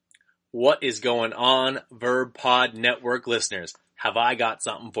What is going on, Verb Pod Network listeners? Have I got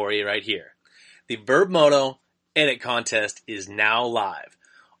something for you right here? The Verb Moto Edit Contest is now live.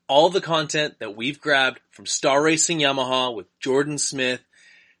 All the content that we've grabbed from Star Racing Yamaha with Jordan Smith,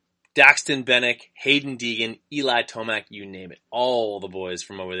 Daxton Bennick, Hayden Deegan, Eli Tomac, you name it. All the boys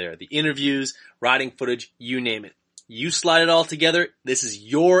from over there. The interviews, riding footage, you name it. You slide it all together, this is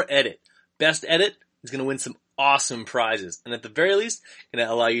your edit. Best edit is going to win some awesome prizes, and at the very least, going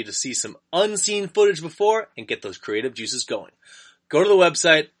to allow you to see some unseen footage before and get those creative juices going. Go to the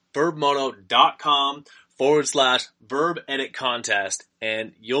website, verbmoto.com/verb edit contest,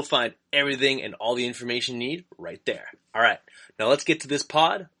 and you'll find everything and all the information you need right there. All right, now let's get to this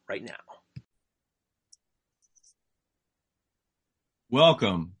pod right now.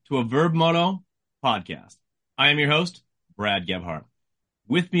 Welcome to a Verb Moto podcast. I am your host, Brad Gebhardt.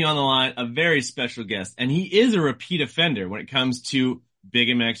 With me on the line, a very special guest, and he is a repeat offender when it comes to Big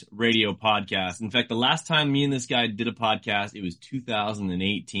MX radio podcasts. In fact, the last time me and this guy did a podcast, it was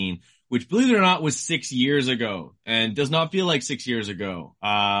 2018, which, believe it or not, was 6 years ago, and does not feel like 6 years ago.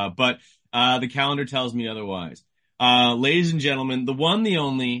 But the calendar tells me otherwise. Ladies and gentlemen, the one, the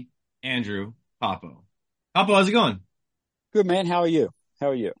only, Andrew Hoppo. Hoppo, how's it going? Good, man. How are you?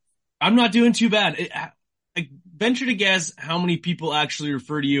 I'm not doing too bad. I venture to guess how many people actually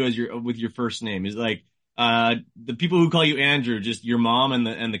refer to you as with your first name. Is like the people who call you Andrew, just your mom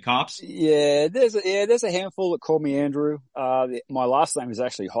and the cops? Yeah, there's a handful that call me Andrew. My last name is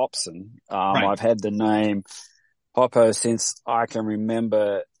actually Hopson. Right. I've had the name Hoppo since I can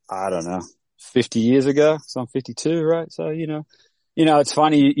remember, I don't know, 50 years ago. So I'm 52, right? So, you know, it's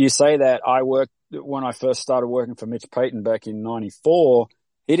funny you say that. When I first started working for Mitch Payton back in 94,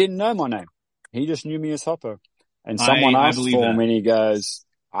 he didn't know my name. He just knew me as Hoppo. And someone asked for him, and he goes,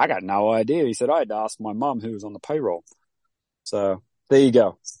 I got no idea. He said, I had to ask my mum who was on the payroll. So there you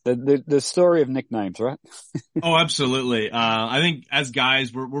go. The story of nicknames, right? Oh, absolutely. I think as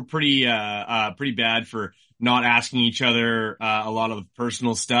guys, we're pretty bad for not asking each other a lot of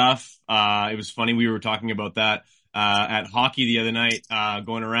personal stuff. It was funny. We were talking about that at hockey the other night,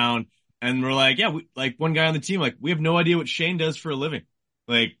 going around, and we're like, yeah, like one guy on the team, like, we have no idea what Shane does for a living.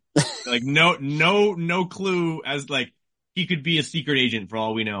 Like no clue, as like he could be a secret agent for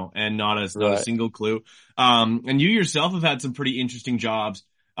all we know, and not a single clue. And you yourself have had some pretty interesting jobs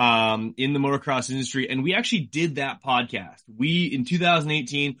in the motocross industry, and we actually did that podcast. In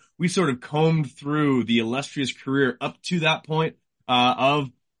 2018, we sort of combed through the illustrious career up to that point of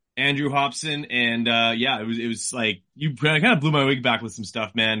Andrew Hopson, and it was like you kind of blew my wig back with some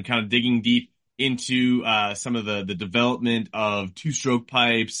stuff, man. Kind of digging deep into some of the development of two-stroke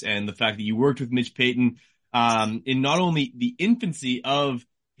pipes, and the fact that you worked with Mitch Payton in not only the infancy of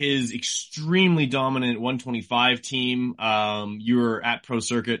his extremely dominant 125 team. You were at Pro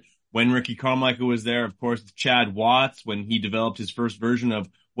Circuit when Ricky Carmichael was there, of course, with Chad Watts, when he developed his first version of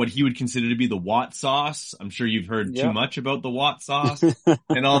what he would consider to be the Watt sauce. I'm sure you've heard too much about the Watt sauce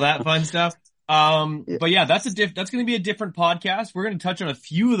and all that fun stuff. But yeah, that's going to be a different podcast. We're going to touch on a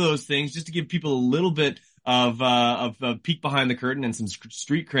few of those things just to give people a little bit of a peek behind the curtain and some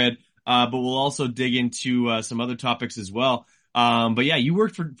street cred. But we'll also dig into some other topics as well. But yeah, you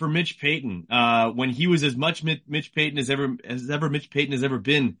worked for Mitch Payton when he was as much Mitch Payton as Mitch Payton has ever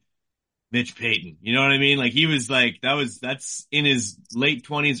been Mitch Payton. You know what I mean? Like, he was like, that's in his late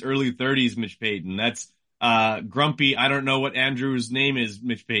 20s, early 30s Mitch Payton. That's grumpy, I don't know what Andrew's name is,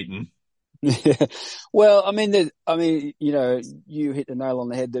 Mitch Payton. Well, I mean, you hit the nail on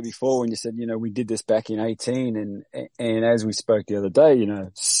the head there before when you said, we did this back in 18, and as we spoke the other day,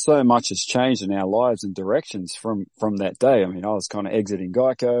 so much has changed in our lives and directions from that day. I mean, I was kind of exiting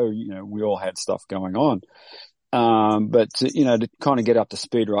Geico, we all had stuff going on. But to kind of get up to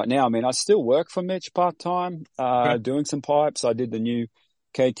speed right now, I mean, I still work for Mitch part-time, doing some pipes. I did the new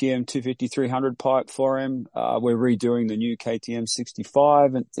KTM 250-300 pipe for him. We're redoing the new KTM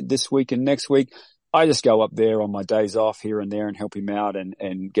 65 this week and next week. I just go up there on my days off here and there and help him out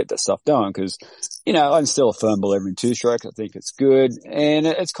and get that stuff done, because, I'm still a firm believer in two-strokes. I think it's good, and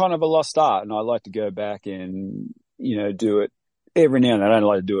it's kind of a lost art, and I like to go back and, do it every now and then. I don't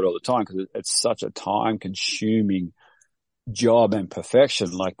like to do it all the time because it's such a time-consuming job and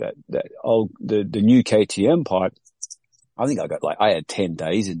perfection, like the new KTM pipe. I think I had 10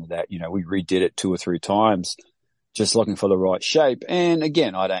 days into that. We redid it 2 or 3 times, just looking for the right shape. And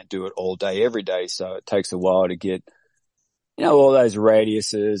again, I don't do it all day, every day. So it takes a while to get, all those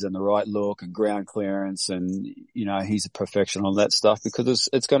radiuses and the right look and ground clearance. And, he's a perfection on that stuff because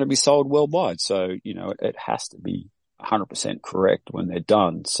it's going to be sold worldwide. So, it has to be 100% correct when they're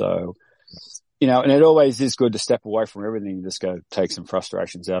done. So and it always is good to step away from everything and just go take some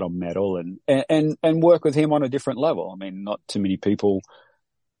frustrations out on metal and work with him on a different level. I mean, not too many people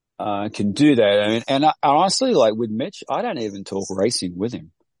can do that. And honestly, like with Mitch, I don't even talk racing with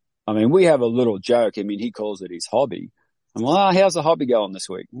him. I mean, we have a little joke. I mean, he calls it his hobby. I'm like, how's the hobby going this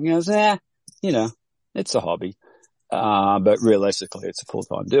week? And he goes, it's a hobby. But realistically, it's a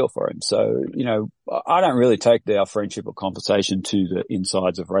full-time deal for him. So, I don't really take our friendship or conversation to the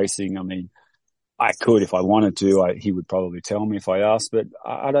insides of racing. I mean, I could if I wanted to. He would probably tell me if I asked, but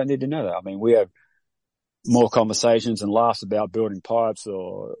I don't need to know that. I mean, we have more conversations and laughs about building pipes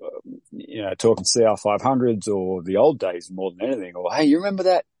or, talking CR500s or the old days more than anything. Or, hey, you remember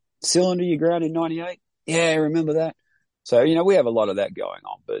that cylinder you ground in 98? Yeah, I remember that. So, we have a lot of that going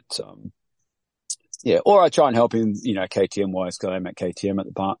on, but, or I try and help him, KTM wise, because I'm at KTM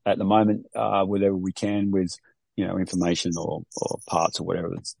at the moment, whatever we can with, information or parts or whatever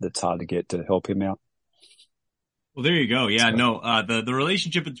that's hard to get to help him out. Well, there you go. Yeah, the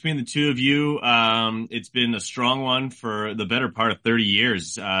relationship between the two of you, it's been a strong one for the better part of 30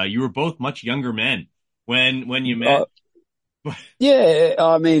 years. You were both much younger men when you met. Yeah,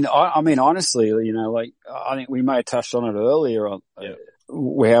 I mean, honestly, I think we may have touched on it earlier on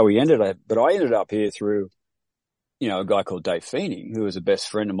how we ended up, but I ended up here through, a guy called Dave Feeney, who was a best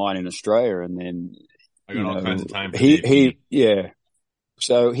friend of mine in Australia. And then I got all kinds of time for Dave.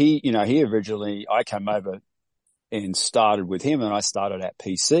 So he originally, I came over and started with him, and I started at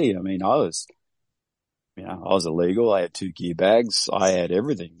PC. I mean, I was illegal. I had 2 gear bags. I had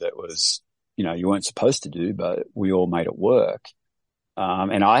everything that was, you weren't supposed to do, but we all made it work.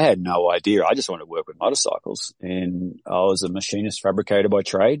 And I had no idea. I just wanted to work with motorcycles, and I was a machinist fabricator by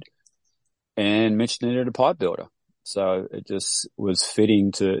trade, and Mitch needed a pipe builder. So it just was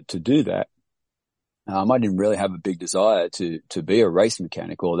fitting to do that. I didn't really have a big desire to be a race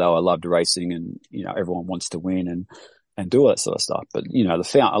mechanic, although I loved racing and, everyone wants to win and do all that sort of stuff. But,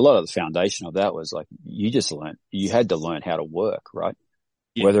 a lot of the foundation of that was like, you had to learn how to work, right?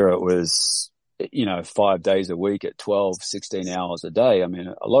 Yeah. Whether it was, 5 days a week at 12, 16 hours a day. I mean,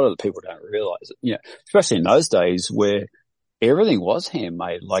 a lot of the people don't realize it, especially in those days where everything was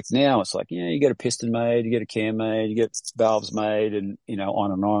handmade. Like now it's like, you get a piston made, you get a cam made, you get valves made, and,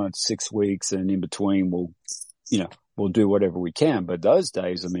 on and on. It's 6 weeks, and in between we'll do whatever we can. But those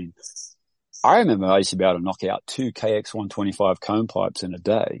days, I mean, I remember I used to be able to knock out 2 KX 125 cone pipes in a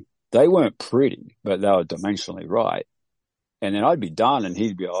day. They weren't pretty, but they were dimensionally right. And then I'd be done, and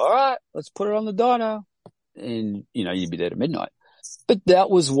he'd be, all right, let's put it on the dyno. And, you'd be there to midnight. But that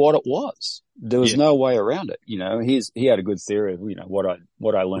was what it was. There was no way around it. He had a good theory of, what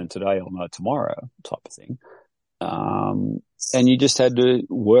I learned today, I'll know tomorrow type of thing. And you just had to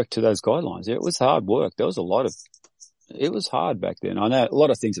work to those guidelines. It was hard work. It was hard back then. I know a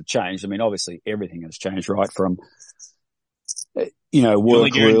lot of things have changed. I mean, obviously everything has changed, right? From,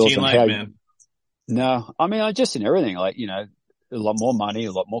 work rules and how, man. No, I mean, just in everything, like, a lot more money,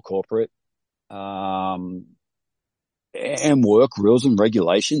 a lot more corporate, and work rules and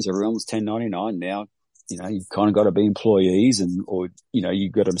regulations. Everyone was 1099 now. You kind of got to be employees or you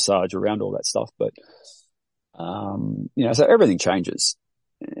got to massage around all that stuff. But, so everything changes.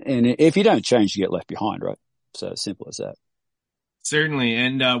 And if you don't change, you get left behind, right? So simple as that. Certainly.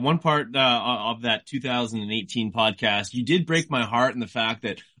 And, one part, of that 2018 podcast, you did break my heart in the fact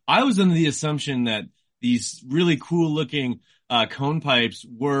that I was under the assumption that these really cool looking, cone pipes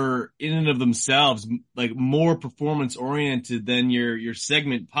were in and of themselves like more performance oriented than your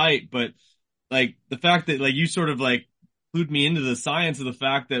segment pipe. But like the fact that like you sort of like clued me into the science of the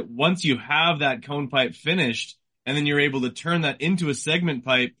fact that once you have that cone pipe finished and then you're able to turn that into a segment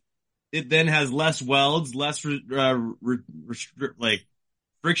pipe, it then has less welds, less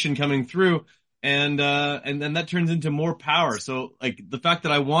friction coming through. And then that turns into more power. So like the fact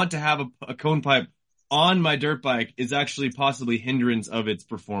that I want to have a cone pipe on my dirt bike is actually possibly hindrance of its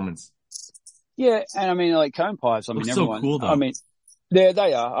performance. Yeah. And I mean, like cone pipes, I mean, everyone, so cool though. I mean,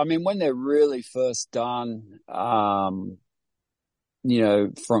 they are. I mean, when they're really first done, from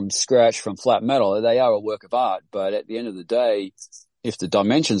scratch, from flat metal, they are a work of art. But at the end of the day, if the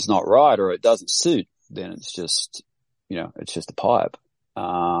dimension's not right or it doesn't suit, then it's just, it's just a pipe.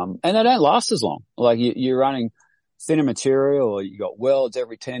 And they don't last as long. Like you're running thinner material or you got welds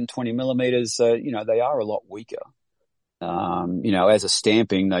every 10, 20 millimeters. So, they are a lot weaker. As a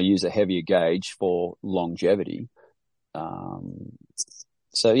stamping, they use a heavier gauge for longevity.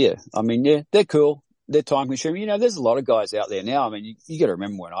 So yeah, I mean, yeah, they're cool. They're time consuming. There's a lot of guys out there now. I mean, you got to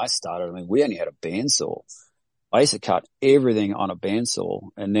remember when I started, I mean, we only had a bandsaw. I used to cut everything on a bandsaw,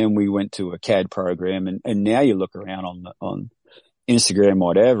 and then we went to a CAD program, and now you look around on Instagram,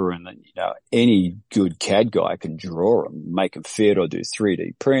 whatever, and then, any good CAD guy can draw them, make them fit, or do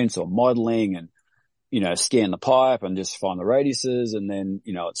 3D prints or modeling, and, scan the pipe and just find the radiuses, and then,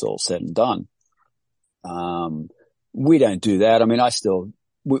 it's all said and done. We don't do that. I mean,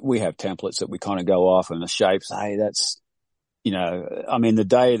 we have templates that we kind of go off, and the shapes, hey, that's, I mean, the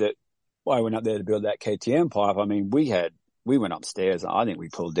day that I went up there to build that KTM pipe, I mean, we went upstairs, and I think we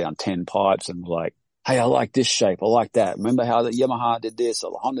pulled down 10 pipes and like, hey, I like this shape. I like that. Remember how the Yamaha did this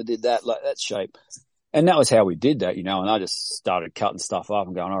or the Honda did that, like that shape. And that was how we did that, and I just started cutting stuff up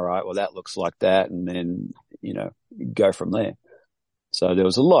and going, all right, well, that looks like that. And then, go from there. So there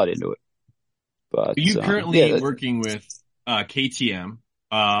was a lot into it. But are you currently working with KTM,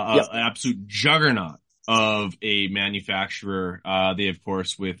 an absolute juggernaut of a manufacturer. They, of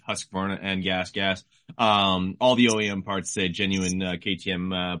course, with Husqvarna and Gas, all the OEM parts say genuine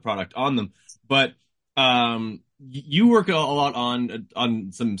KTM product on them. But you work a lot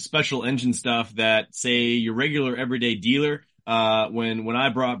on some special engine stuff that, say, your regular everyday dealer, when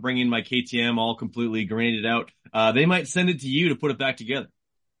I bring in my KTM all completely graded out, they might send it to you to put it back together.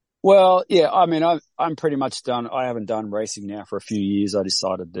 Well, yeah, I mean, I'm pretty much done. I haven't done racing now for a few years. I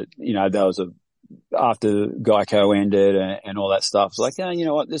decided that, that was after Geico ended and all that stuff. It's like, you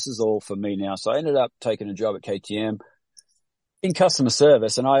know what, this is all for me now. So I ended up taking a job at KTM in customer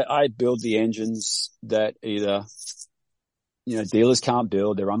service, and I build the engines that either, dealers can't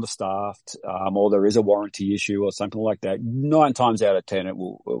build, they're understaffed, or there is a warranty issue or something like that. 9 times out of 10, it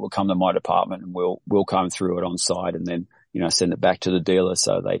will come to my department, and we'll come through it on site, and then, send it back to the dealer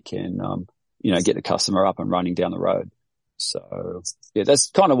so they can, get the customer up and running down the road. So yeah, that's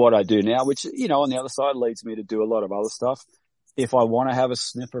kind of what I do now, which, on the other side leads me to do a lot of other stuff. If I want to have a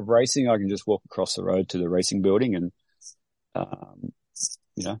sniff of racing, I can just walk across the road to the racing building and,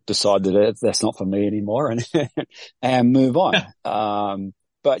 decide that that's not for me anymore and move on.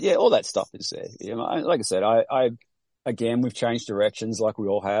 But yeah, all that stuff is there. Like I said, again, we've changed directions like we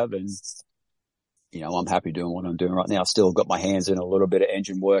all have, and, I'm happy doing what I'm doing right now. I've still got my hands in a little bit of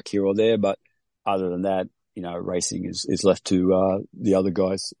engine work here or there, but other than that, racing is left to, the other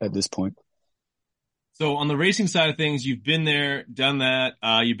guys at this point. So on the racing side of things, you've been there, done that.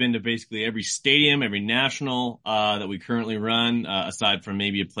 You've been to basically every stadium, every national, that we currently run, aside from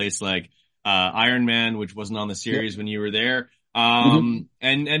maybe a place like, Ironman, which wasn't on the series when you were there. And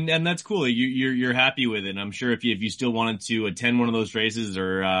that's cool. You're happy with it. And I'm sure if you still wanted to attend one of those races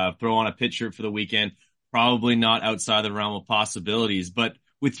or, throw on a pit shirt for the weekend, probably not outside the realm of possibilities. But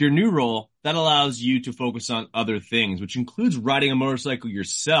with your new role, that allows you to focus on other things, which includes riding a motorcycle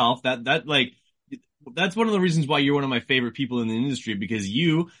yourself. That's one of the reasons why you're one of my favorite people in the industry, because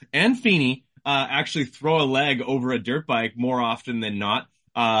you and Feeney, actually throw a leg over a dirt bike more often than not.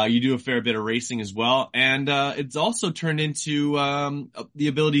 You do a fair bit of racing as well. And, it's also turned into, the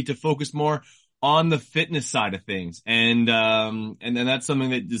ability to focus more on the fitness side of things. And then that's something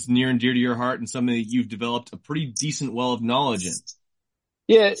that is near and dear to your heart and something that you've developed a pretty decent well of knowledge in.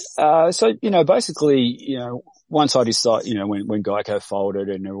 Yeah. So, basically, once I decided, when Geico folded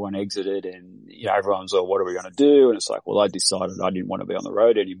and everyone exited and, everyone's like, what are we going to do? And it's like, well, I decided I didn't want to be on the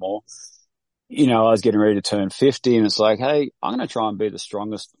road anymore. I was getting ready to turn 50, and it's like, hey, I'm going to try and be the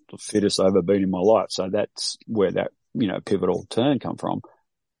strongest, the fittest I've ever been in my life. So that's where that, pivotal turn come from.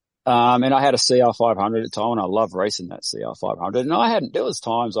 And I had a CR500 at the time, and I loved racing that CR500. And there was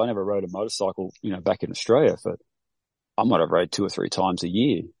times I never rode a motorcycle, back in Australia I might have rode 2 or 3 times a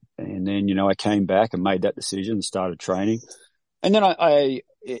year. And then, I came back and made that decision and started training. And then I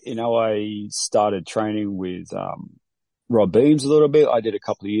started training with, Rob Beams a little bit. I did a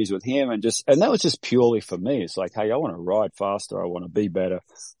couple of years with him, and that was just purely for me. It's like, hey, I want to ride faster. I want to be better,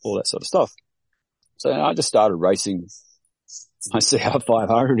 all that sort of stuff. So I just started racing my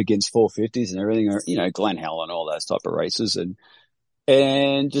CR500 against 450s and everything, Glen Helen and all those type of races. And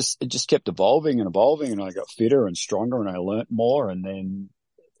it just kept evolving, and I got fitter and stronger, and I learnt more. And then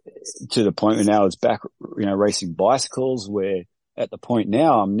to the point where now it's back, racing bicycles, where at the point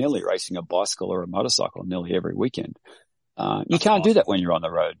now I'm nearly racing a bicycle or a motorcycle nearly every weekend. You can't do that when you're on the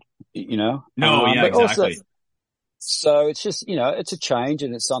road, No, yeah, exactly. Also, so it's just, it's a change,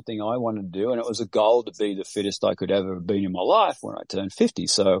 and it's something I wanted to do. And it was a goal to be the fittest I could ever have been in my life when I turned 50.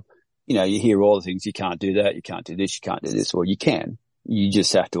 So, you hear all the things, you can't do that, you can't do this, you can't do this. Well, you can. You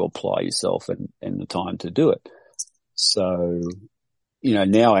just have to apply yourself and the time to do it. So,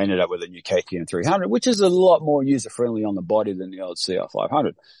 now I ended up with a new KTM 300, which is a lot more user-friendly on the body than the old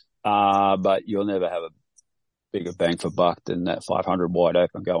CR500. But you'll never have a bigger bang for buck than that 500 wide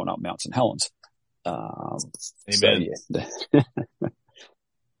open going up Mount St. Helens. Amen. So, yeah.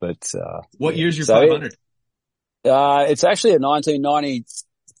 But, what year's your 500? It's actually a 1990,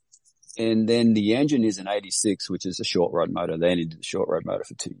 and then the engine is an 86, which is a short road motor. They only did the short road motor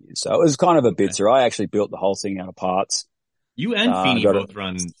for 2 years. So it was kind of a bitzer. I actually built the whole thing out of parts. You and Feeney both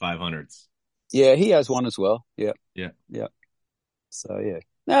run 500s. Yeah, he has one as well. Yeah. Yeah. So, yeah.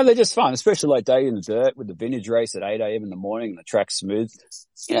 No, they're just fun, especially like day in the dirt with the vintage race at 8 a.m. in the morning and the track's smooth.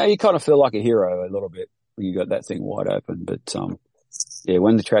 You know, you kind of feel like a hero a little bit when you got that thing wide open. But, yeah,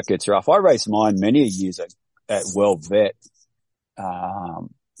 when the track gets rough, I raced mine many years at World Vet,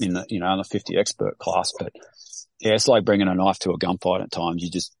 in the 50 expert class. But yeah, it's like bringing a knife to a gunfight at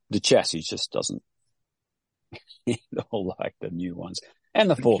times. The chassis just doesn't handle like the new ones. And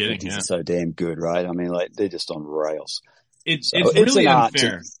the 450s are so damn good, right? I mean, like they're just on rails. It's really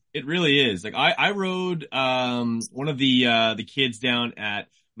unfair. It really is. Like I rode, one of the kids down at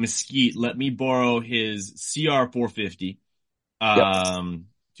Mesquite let me borrow his CR 450,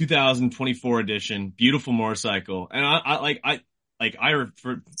 2024 edition, beautiful motorcycle. And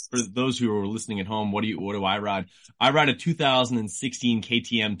for those who are listening at home, what do I ride? I ride a 2016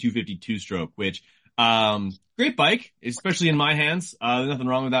 KTM 252 stroke, which, great bike, especially in my hands. There's nothing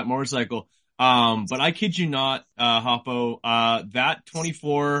wrong with that motorcycle. But I kid you not, Hoppo, that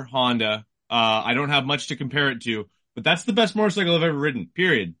 24 Honda, I don't have much to compare it to, but that's the best motorcycle I've ever ridden,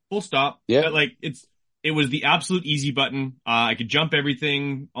 period. Full stop. Yeah. It was the absolute easy button. I could jump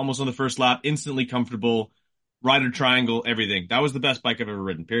everything almost on the first lap, instantly comfortable, ride a triangle, everything. That was the best bike I've ever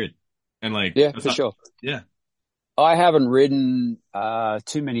ridden, period. And yeah, for sure. Yeah. I haven't ridden,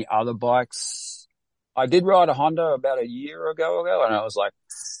 too many other bikes. I did ride a Honda about a year ago, and I was like,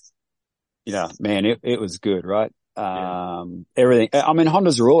 man, it was good, right? Everything. I mean,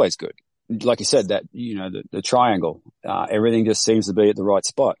 Hondas are always good. Like you said, that, the triangle, everything just seems to be at the right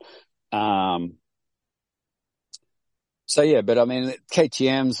spot. So yeah, but I mean,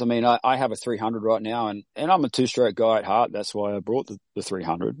 KTMs, I mean, I have a 300 right now and I'm a two-stroke guy at heart. That's why I brought the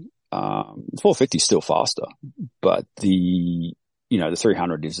 300. 450 is still faster, but the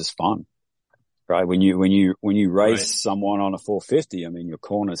 300 is just fun. Right. When you race someone on a 450, I mean, your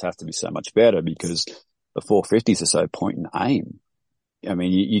corners have to be so much better because the 450s are so point and aim. I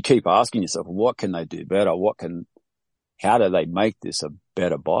mean, you keep asking yourself, what can they do better? How do they make this a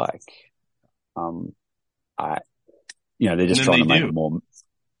better bike? They're just trying to make it more.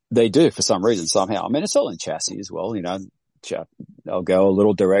 They do for some reason, somehow. I mean, it's all in chassis as well. They'll go a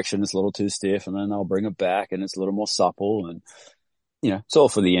little direction, it's a little too stiff, and then they'll bring it back and it's a little more supple and, it's all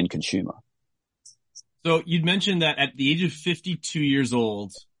for the end consumer. So you'd mentioned that at the age of 52 years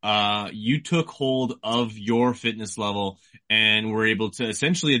old, you took hold of your fitness level and were able to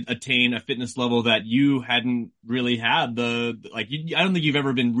essentially attain a fitness level that you hadn't really had. I don't think you've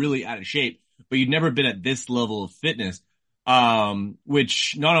ever been really out of shape, but you'd never been at this level of fitness.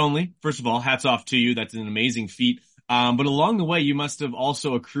 Which not only, first of all, hats off to you. That's an amazing feat. But along the way, you must have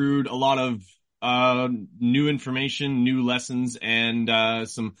also accrued a lot of new information, new lessons, and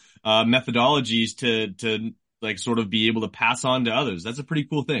some methodologies to like sort of be able to pass on to others. That's a pretty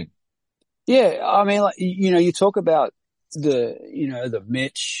cool thing. Yeah, I mean, you talk about the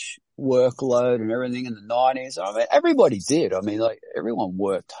Mitch workload and everything in the 90s. I mean, everybody did. I mean, like everyone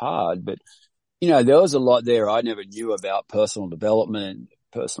worked hard, but there was a lot there I never knew about personal development,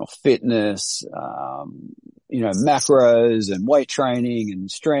 personal fitness, macros and weight training and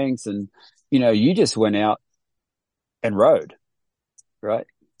strength and you just went out and rode, right?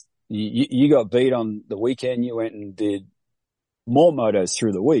 You got beat on the weekend. You went and did more motos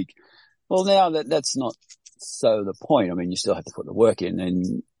through the week. Well, now that's not so the point. I mean, you still have to put the work in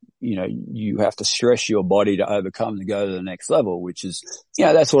and, you have to stress your body to overcome to go to the next level, which is,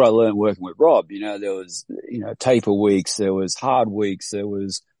 that's what I learned working with Rob. There was, taper weeks, there was hard weeks, there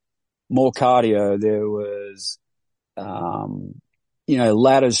was more cardio, there was,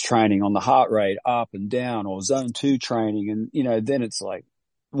 ladders training on the heart rate up and down or zone 2 training. And, then it's like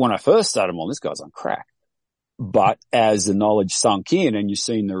when I first started, this guy's on crack. But as the knowledge sunk in and you've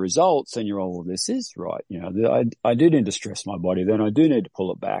seen the results and you're all, well, this is right. I do need to stress my body. Then I do need to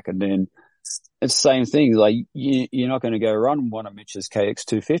pull it back. And then it's the same thing. Like you're not going to go run one of Mitch's KX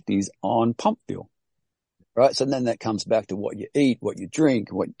 250s on pump fuel. Right. So then that comes back to what you eat, what you drink,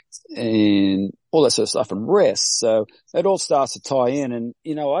 and all that sort of stuff and rest. So it all starts to tie in and,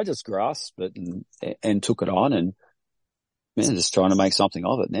 I just grasped it and took it on and just trying to make something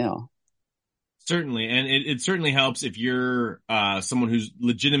of it now. Certainly. And it certainly helps if you're, someone who's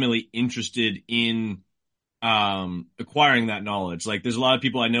legitimately interested in, acquiring that knowledge. Like there's a lot of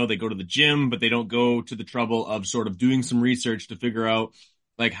people I know, they go to the gym, but they don't go to the trouble of sort of doing some research to figure out,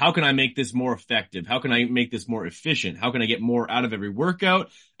 like, how can I make this more effective? How can I make this more efficient? How can I get more out of every workout?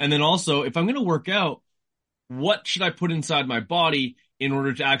 And then also, if I'm going to work out, what should I put inside my body in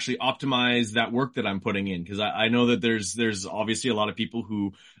order to actually optimize that work that I'm putting in? Because I know that there's obviously a lot of people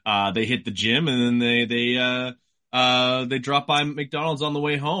who they hit the gym and then they drop by McDonald's on the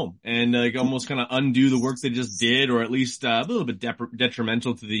way home and like almost kind of undo the work they just did, or at least a little bit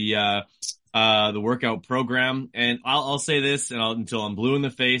detrimental to the workout program. And I'll say this until I'm blue in the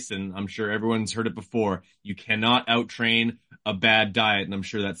face, and I'm sure everyone's heard it before: you cannot out-train a bad diet, and I'm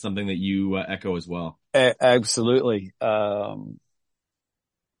sure that's something that you echo as well. Absolutely.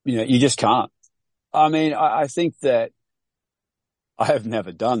 You just can't. I mean, I think that I have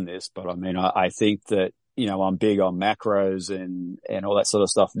never done this, but I mean, I think that, I'm big on macros and all that sort of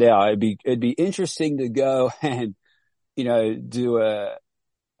stuff. Now it'd be interesting to go and, do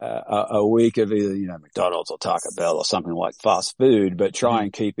a week of either, McDonald's or Taco Bell or something like fast food, but try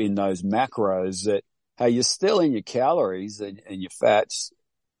and keep in those macros that, hey, you're still in your calories and your fats,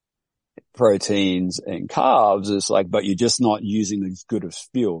 proteins and carbs. It's like, but you're just not using as good as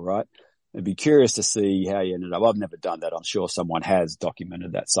fuel, right? I'd be curious to see how you ended up. I've never done that. I'm sure someone has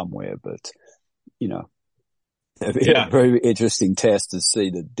documented that somewhere, but it'd be a very interesting test to see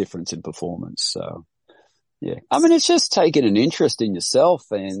the difference in performance. So yeah, I mean, it's just taking an interest in yourself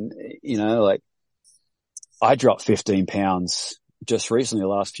and, like I dropped 15 pounds just recently the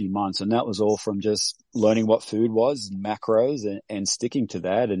last few months, and that was all from just learning what food was and macros and sticking to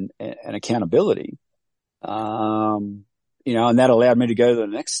that and accountability. And that allowed me to go to the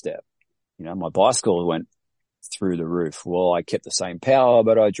next step. My bicycle went through the roof. Well, I kept the same power,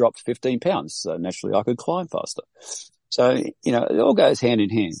 but I dropped 15 pounds. So naturally I could climb faster. So, it all goes hand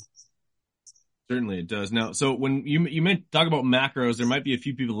in hand. Certainly it does. Now, so when you talk about macros, there might be a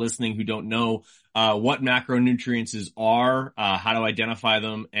few people listening who don't know what macronutrients are, how to identify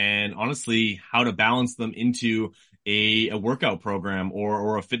them, and honestly, how to balance them into a workout program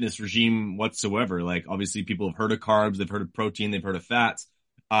or a fitness regime whatsoever. Like, obviously, people have heard of carbs, they've heard of protein, they've heard of fats.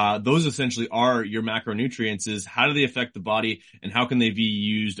 Those essentially are your macronutrients. Is how do they affect the body, and how can they be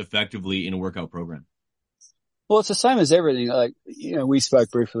used effectively in a workout program? Well, it's the same as everything. Like, we spoke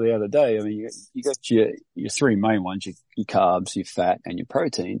briefly the other day. I mean, you got your three main ones, your carbs, your fat, and your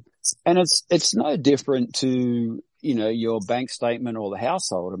protein. And it's no different to, your bank statement or the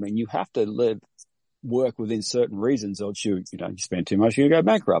household. I mean, you have to work within certain reasons, or you spend too much, you go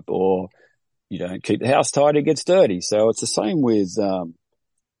bankrupt, or you don't keep the house tidy, it gets dirty. So it's the same with,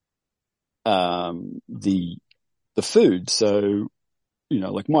 the food. So,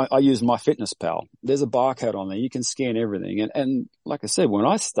 like I use MyFitnessPal. There's a barcode on there. You can scan everything. And like I said, when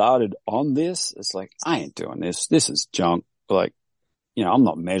I started on this, it's like, I ain't doing this. This is junk. Like, I'm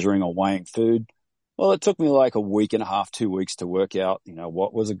not measuring or weighing food. Well, it took me like a week and a half, 2 weeks to work out,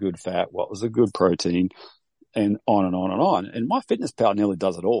 what was a good fat, what was a good protein, and on and on and on. And MyFitnessPal nearly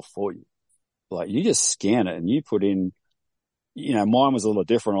does it all for you. Like, you just scan it and you put in, mine was a little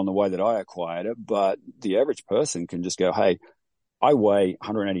different on the way that I acquired it, but the average person can just go, hey, I weigh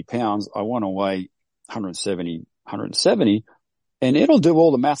 180 pounds. I want to weigh 170, and it'll do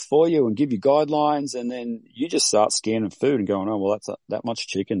all the math for you and give you guidelines. And then you just start scanning food and going, oh, well, that's that much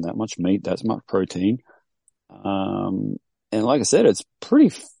chicken, that much meat, that's much protein. And like I said, it's pretty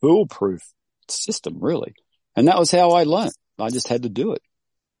foolproof system, really. And that was how I learned. I just had to do it.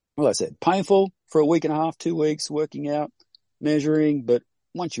 Well, I said, painful for a week and a half, 2 weeks, working out, measuring. But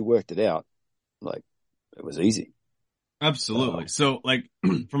once you worked it out, like, it was easy. Absolutely. So, like,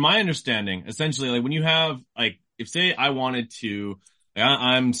 from my understanding, essentially, like, when you have, like, if say I wanted to,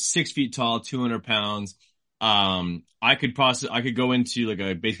 I'm 6 feet tall, 200 pounds, I could go into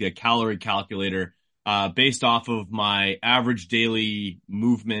like basically a calorie calculator, based off of my average daily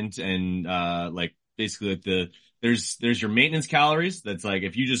movement and, like, basically like there's your maintenance calories. That's like,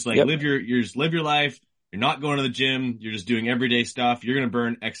 if you just like live your life, you're not going to the gym, you're just doing everyday stuff, you're going to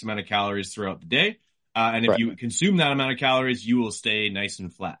burn X amount of calories throughout the day. And if you consume that amount of calories, you will stay nice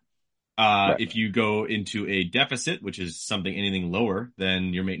and flat. If you go into a deficit, which is anything lower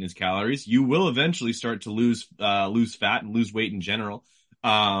than your maintenance calories, you will eventually start to lose fat and lose weight in general.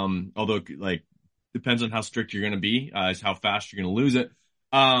 Although, like, depends on how strict you're going to be, is how fast you're going to lose it.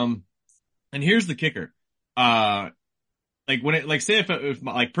 And here's the kicker. Say if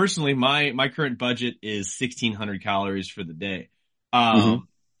like personally, my current budget is 1,600 calories for the day.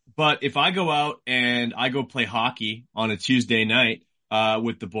 But if I go out and I go play hockey on a Tuesday night,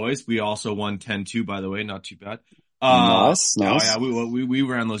 with the boys, we also won 10-2, by the way, not too bad. Nice. Oh yeah, we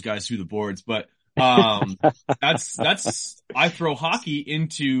ran those guys through the boards, but, that's, I throw hockey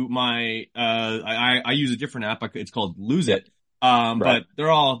into my, I use a different app. It's called Lose It. But they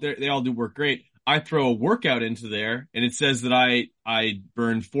all do work great. I throw a workout into there and it says that I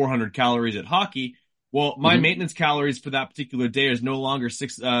burn 400 calories at hockey. Well, my maintenance calories for that particular day is no longer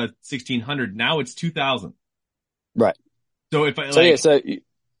 1,600. Now it's 2,000. Right. So if I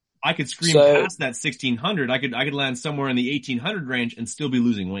I could scream past that 1,600, I could land somewhere in the 1,800 range and still be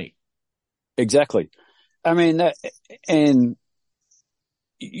losing weight. Exactly. I mean, that, and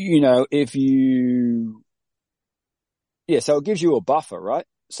if so it gives you a buffer, right?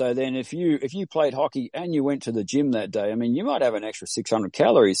 So then if you played hockey and you went to the gym that day, I mean, you might have an extra 600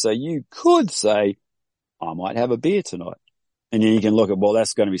 calories. So you could say, I might have a beer tonight. And then you can look at, well,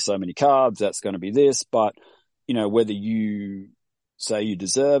 that's going to be so many carbs. That's going to be this. But, whether you say you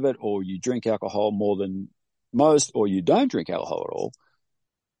deserve it or you drink alcohol more than most or you don't drink alcohol at all,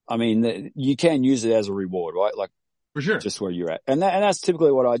 I mean, you can use it as a reward, right? Like, for sure, just where you're at. And that's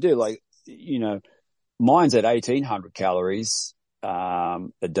typically what I do. Like, mine's at 1,800 calories a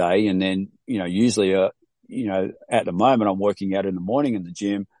day. And then, usually, at the moment I'm working out in the morning in the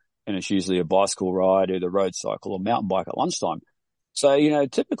gym and it's usually a bicycle ride, either road cycle or mountain bike at lunchtime. So,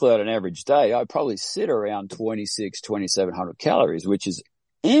 typically on an average day, I probably sit around 2,700 calories, which is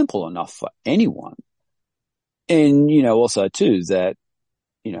ample enough for anyone. And, also too, that,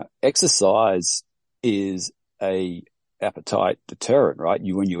 exercise is a appetite deterrent, right?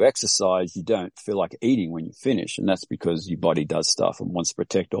 When you exercise, you don't feel like eating when you finish. And that's because your body does stuff and wants to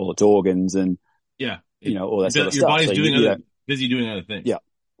protect all its organs and, all that sort of stuff. Your body's busy doing other things. Yeah.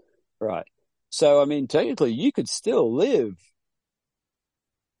 Right. So, I mean, technically you could still live,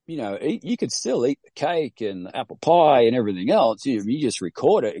 you could still eat the cake and the apple pie and everything else. You just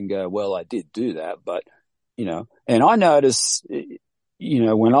record it and go, well, I did do that. But, and I notice,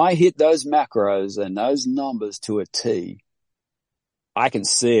 when I hit those macros and those numbers to a T, I can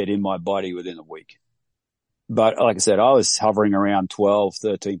see it in my body within a week. But like I said, I was hovering around 12,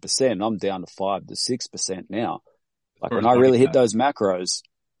 13%. I'm down to 5 to 6% now. Like when I really hit those macros,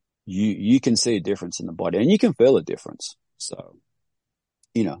 you can see a difference in the body and you can feel a difference. So,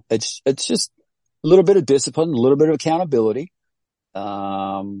 it's just a little bit of discipline, a little bit of accountability.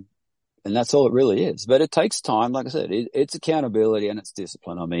 And that's all it really is. But it takes time. Like I said, it's accountability and it's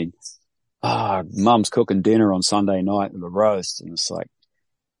discipline. I mean, mum's cooking dinner on Sunday night with a roast and it's like,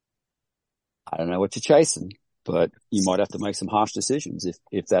 I don't know what you're chasing, but you might have to make some harsh decisions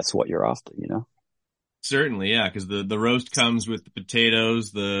if that's what you're after, Certainly, yeah, because the roast comes with the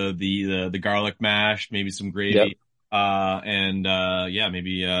potatoes, the garlic mash, maybe some gravy, and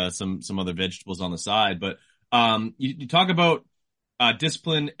maybe some other vegetables on the side. But you talk about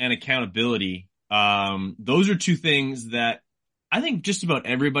discipline and accountability. Those are two things that I think just about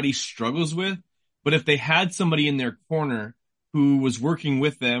everybody struggles with. But if they had somebody in their corner who was working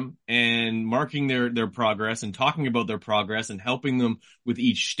with them and marking their progress and talking about their progress and helping them with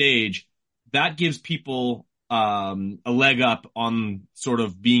each stage, that gives people a leg up on sort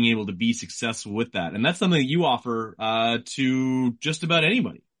of being able to be successful with that. And that's something that you offer to just about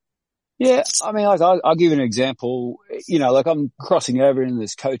anybody. Yeah, I mean, like I'll give you an example. Like I'm crossing over into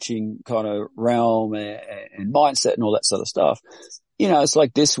this coaching kind of realm and mindset and all that sort of stuff. It's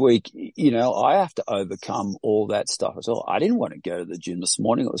like this week, I have to overcome all that stuff as well. I didn't want to go to the gym this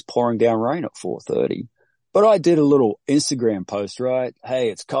morning. It was pouring down rain at 4:30. But I did a little Instagram post, right? Hey,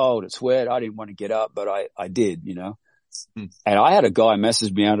 it's cold, it's wet. I didn't want to get up, but I did, And I had a guy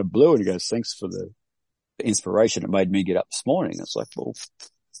message me out of the blue and he goes, thanks for the inspiration. It made me get up this morning. It's like, well,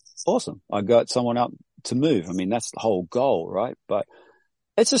 awesome. I got someone up to move. I mean, that's the whole goal, right? But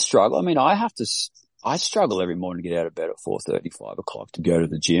it's a struggle. I mean, I struggle every morning to get out of bed at 4:30, 5 o'clock to go to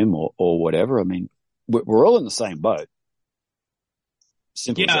the gym or whatever. I mean, we're all in the same boat.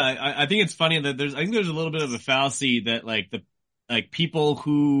 Simple. Yeah, I think it's funny that there's a little bit of a fallacy that like people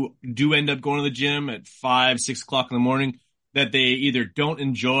who do end up going to the gym at 5, 6 o'clock in the morning, that they either don't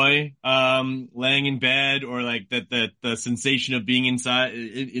enjoy laying in bed or like that the sensation of being inside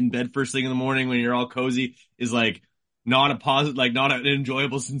in bed first thing in the morning when you're all cozy is like not a positive, like not an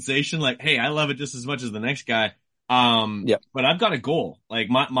enjoyable sensation. Like, hey, I love it just as much as the next guy. But I've got a goal. Like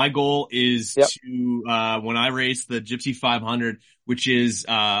my goal is to when I race the Gypsy 500, which is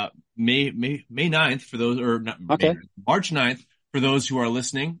May 9th for those, or not, March 9th for those who are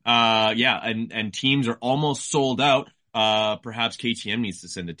listening. And teams are almost sold out. Perhaps KTM needs to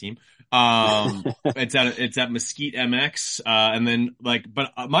send a team. It's at Mesquite MX. And then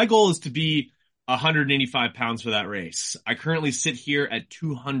but my goal is to be 185 pounds for that race. I currently sit here at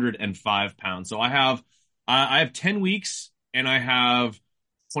 205 pounds. So I have 10 weeks and I have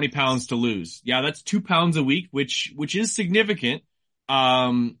 20 pounds to lose. Yeah, that's 2 pounds a week, which is significant.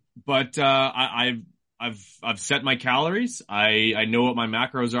 But I've set my calories. I know what my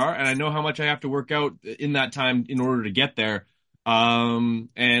macros are and I know how much I have to work out in that time in order to get there. And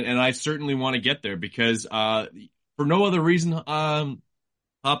I certainly want to get there because, for no other reason,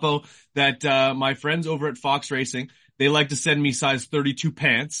 Oppo, that my friends over at Fox Racing, they like to send me size 32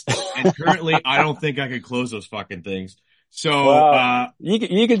 pants, and currently I don't think I could close those fucking things. So, Well,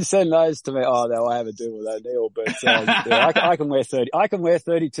 you can send those to me. Oh, no, I have a deal with O'Neill, but yeah, I can wear 30. I can wear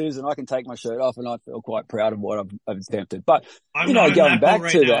 32s, and I can take my shirt off, and I feel quite proud of what I've attempted. But I'm not in going that back boat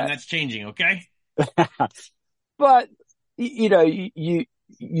right to now, that, and that's changing. Okay. but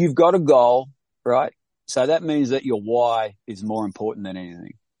you've got a goal, right? So that means that your why is more important than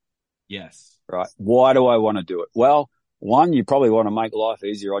anything. Yes. Right. Why do I want to do it? Well, one, you probably want to make life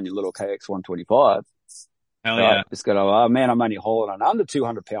easier on your little KX 125. Hell right? yeah. It's got, oh man, I'm only hauling an under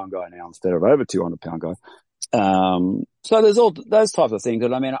 200 pound guy now instead of over 200 pound guy. So there's all those types of things.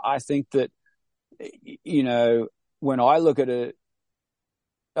 And I mean, I think that, when I look at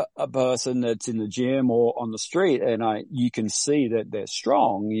a person that's in the gym or on the street and you can see that they're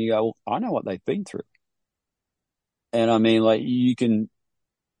strong, you go, well, I know what they've been through. And I mean, like you can,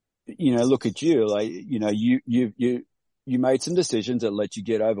 look at you, like, you made some decisions that let you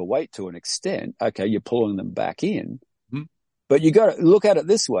get overweight to an extent. Okay. You're pulling them back in, but you got to look at it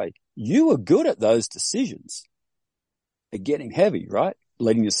this way. You were good at those decisions at getting heavy, right?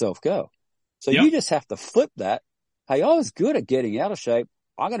 Letting yourself go. So you just have to flip that. Hey, I was good at getting out of shape.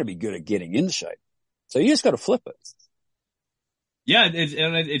 I'm going to be good at getting into shape. So you just got to flip it. Yeah,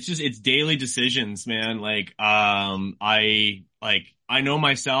 it's daily decisions, man. Like, I know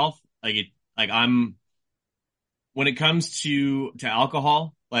myself, when it comes to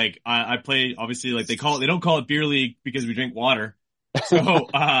alcohol, like I play, obviously, like they don't call it beer league because we drink water. So,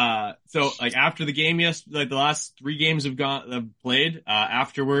 like after the game, like the last 3 games have played,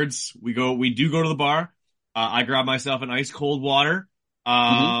 afterwards we do go to the bar. I grab myself an ice cold water.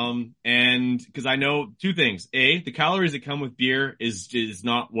 And cause I know 2 things. A, the calories that come with beer is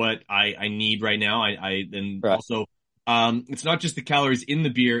not what I need right now. Also, it's not just the calories in the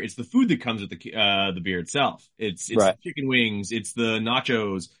beer, it's the food that comes with the beer itself. It's the chicken wings, it's the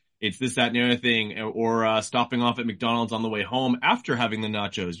nachos, it's this, that, and the other thing, or stopping off at McDonald's on the way home after having the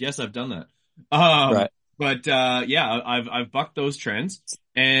nachos. Yes, I've done that. But I've bucked those trends.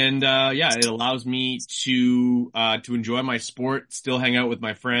 And it allows me to enjoy my sport, still hang out with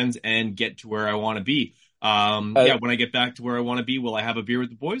my friends, and get to where I want to be. When I get back to where I want to be, will I have a beer with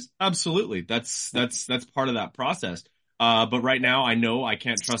the boys? Absolutely. That's part of that process. But right now I know I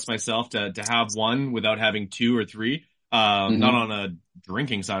can't trust myself to have one without having 2 or 3. Not on a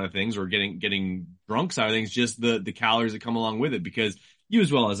drinking side of things or getting drunk side of things, just the calories that come along with it, because you as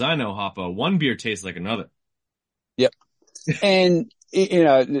well as I know, Hoppa, one beer tastes like another. Yep. And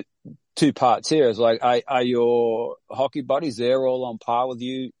 2 parts here is like, are your hockey buddies there all on par with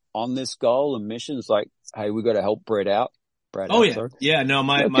you on this goal and mission? It's like, hey, we got to help Brett out. Yeah. No,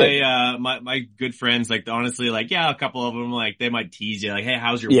 my good friends, like, honestly, like, yeah, a couple of them, like, they might tease you, like, hey,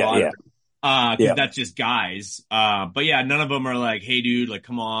 how's your water? Cause that's just guys. But yeah, none of them are like, hey, dude, like,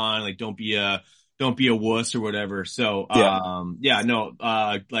 come on, like, don't be a wuss or whatever. So,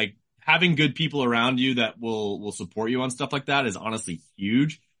 like, having good people around you that will support you on stuff like that is honestly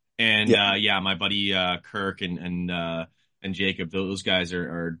huge. And, my buddy, Kirk and Jacob, those guys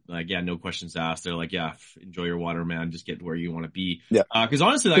are like, yeah, no questions asked. They're like, yeah, enjoy your water, man. Just get to where you want to be. Yeah. Cause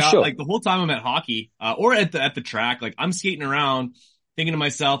honestly, like, like the whole time I'm at hockey, or at the track, like I'm skating around thinking to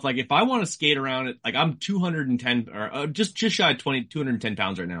myself, like, if I want to skate around it, like I'm 210 or just shy of 210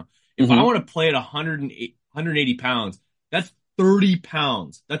 pounds right now. If I want to play at 180 pounds, that's 30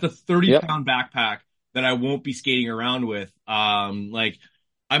 pounds. That's a 30 pound backpack that I won't be skating around with. Like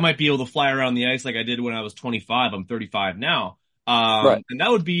I might be able to fly around the ice like I did when I was 25. I'm 35 now. And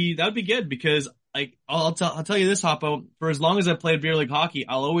that would be good, because like, I'll tell you this, Hoppo, for as long as I played beer league hockey,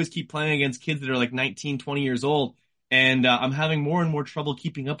 I'll always keep playing against kids that are like 19, 20 years old. And, I'm having more and more trouble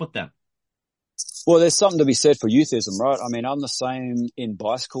keeping up with them. Well, there's something to be said for youthism, right? I mean, I'm the same in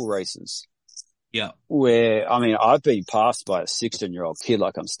bicycle races. Yeah. Where, I mean, I've been passed by a 16-year-old kid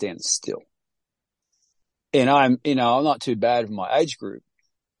like I'm standing still. And I'm not too bad for my age group,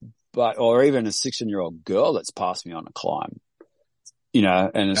 or even a 16-year-old girl that's passed me on a climb, and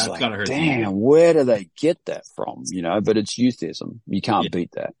it's that's like, damn, where do they get that from? But it's youthism. You can't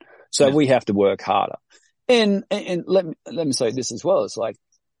beat that. So we have to work harder. And let me say this as well. It's like,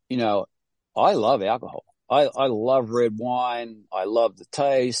 I love alcohol. I love red wine. I love the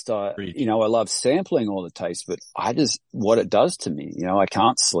taste. I love sampling all the taste, but what it does to me, I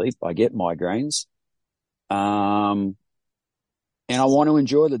can't sleep. I get migraines. And I want to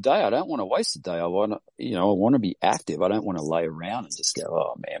enjoy the day. I don't want to waste the day. I want to be active. I don't want to lay around and just go,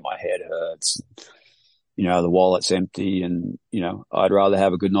 oh man, my head hurts. the wallet's empty and, I'd rather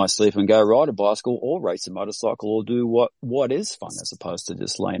have a good night's sleep and go ride a bicycle or race a motorcycle or do what is fun as opposed to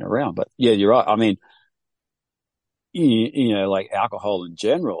just laying around. But yeah, you're right. I mean, like alcohol in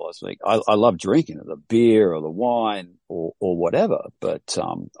general, it's like, I love drinking the beer or the wine or whatever, but,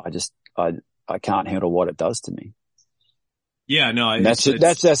 I can't handle what it does to me. Yeah, no, that's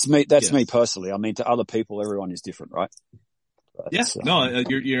me. That's me personally. I mean, to other people, everyone is different, right? But,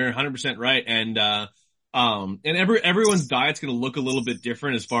 you're 100% right. And everyone's diet's going to look a little bit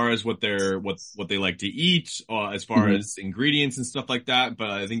different as far as what they like to eat, as far as ingredients and stuff like that. But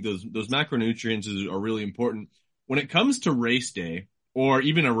I think those macronutrients are really important when it comes to race day or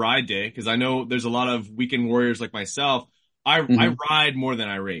even a ride day. Cause I know there's a lot of weekend warriors like myself. I ride more than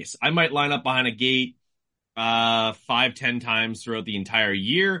I race. I might line up behind a gate 5-10 times throughout the entire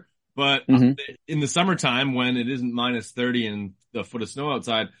year. But in the summertime, when it isn't minus 30 and a foot of snow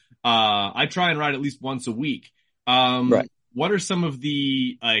outside, I try and ride at least once a week. Right. What are some of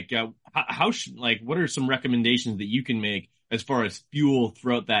the, what are some recommendations that you can make as far as fuel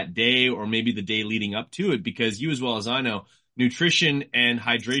throughout that day or maybe the day leading up to it? Because you, as well as I know, nutrition and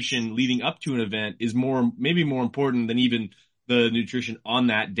hydration leading up to an event is maybe more important than even the nutrition on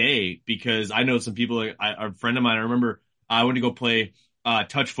that day. Because I know some people, a friend of mine, I remember I went to go play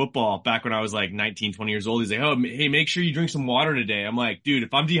touch football back when I was like 19, 20 years old. He's like, oh, hey, make sure you drink some water today. I'm like, dude,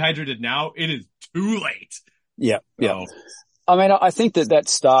 if I'm dehydrated now, it is too late. Yeah. Yeah. I mean, I think that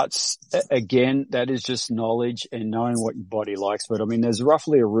starts again, that is just knowledge and knowing what your body likes. But I mean, there's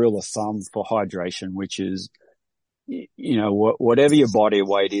roughly a rule of thumb for hydration, which is, whatever your body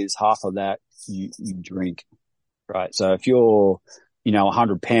weight is, half of that you drink, right? So if you're,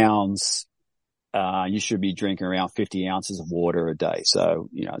 100 pounds, you should be drinking around 50 ounces of water a day. So,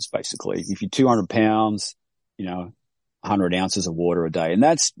 it's basically, if you're 200 pounds, 100 ounces of water a day. And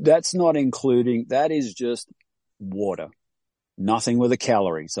that's not including, that is just water, nothing with a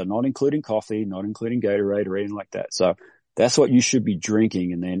calorie. So not including coffee, not including Gatorade or anything like that. So that's what you should be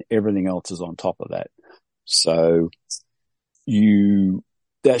drinking. And then everything else is on top of that. So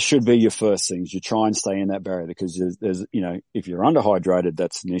that should be your first things. You try and stay in that barrier because there's, if you're underhydrated,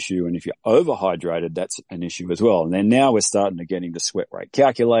 that's an issue. And if you're overhydrated, that's an issue as well. And then now we're starting to get into sweat rate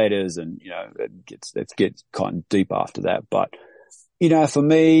calculators and, it gets kind of deep after that. But, for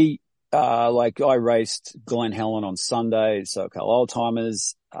me, like I raced Glen Helen on Sunday, SoCal Old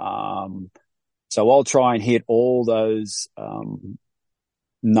Timers. So I'll try and hit all those,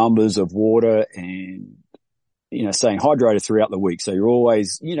 numbers of water and, staying hydrated throughout the week. So you're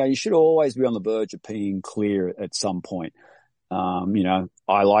always, you should always be on the verge of peeing clear at some point.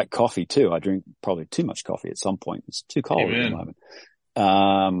 I like coffee too. I drink probably too much coffee at some point. It's too cold at the moment.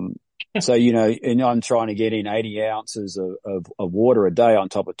 So, I'm trying to get in 80 ounces of water a day on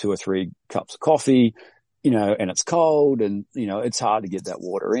top of 2 or 3 cups of coffee, and it's cold and, it's hard to get that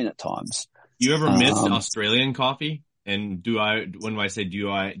water in at times. You ever miss Australian coffee? And when I say do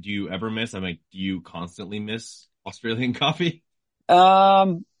you ever miss? I'm like, do you constantly miss Australian coffee?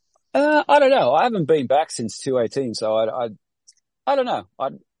 I don't know. I haven't been back since 2018, so I don't know. I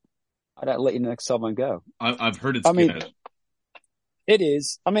don't let you next time I go. I've heard it's good. It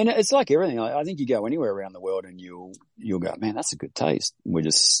is. I mean, it's like everything. I think you go anywhere around the world and you'll go, man, that's a good taste. We're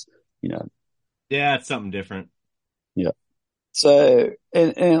just, Yeah, it's something different. Yeah. So,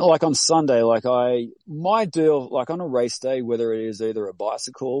 and like on Sunday, like my deal, like on a race day, whether it is either a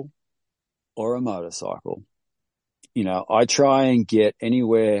bicycle or a motorcycle, I try and get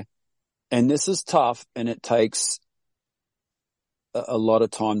anywhere, and this is tough and it takes a lot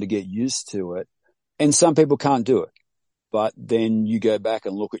of time to get used to it. And some people can't do it, but then you go back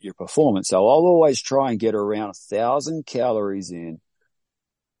and look at your performance. So I'll always try and get around 1,000 calories in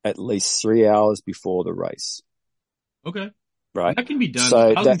at least 3 hours before the race. Okay. Right. That can be done.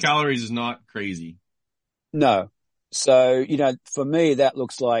 So 1,000 calories is not crazy. No. So, for me, that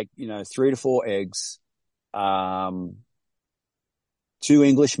looks like, 3 to 4 eggs, 2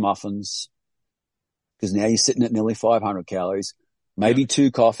 English muffins, because now you're sitting at nearly 500 calories, maybe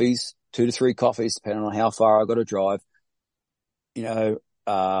 2 coffees, 2 to 3 coffees, depending on how far I got to drive, try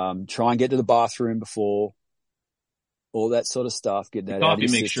and get to the bathroom before, all that sort of stuff, get that out of your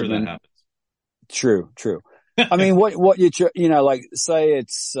system. Coffee makes sure that happens. True. I mean, what like say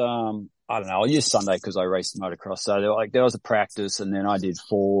it's, I don't know, I'll use Sunday because I raced motocross. So there was a practice and then I did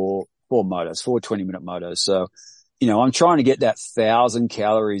 4 motos, 4 20-minute motos. So, I'm trying to get that 1,000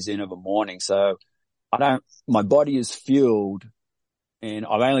 calories in of a morning. So my body is fueled and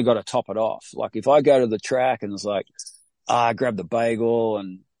I've only got to top it off. Like if I go to the track and it's like, I grab the bagel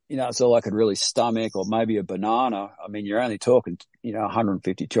and, it's all I could really stomach or maybe a banana. I mean, you're only talking,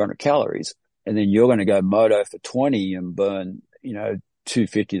 150, 200 calories. and then you're going to go moto for 20 and burn,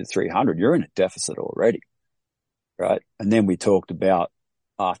 250 to 300, you're in a deficit already, right? And then we talked about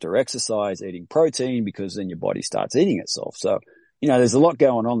after exercise eating protein, because then your body starts eating itself. So, there's a lot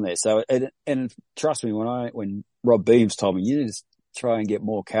going on there. So, and trust me, when Rob Beams told me you need to try and get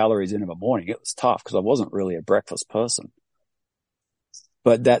more calories in the morning, it was tough because I wasn't really a breakfast person.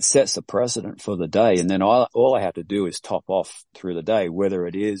 But that sets the precedent for the day. And then all I have to do is top off through the day, whether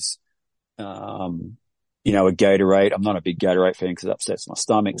it is, a Gatorade. I'm not a big Gatorade fan because it upsets my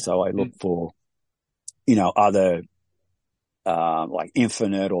stomach. So I look for, other, like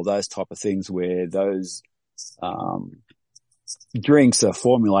Infinite or those type of things where those, drinks are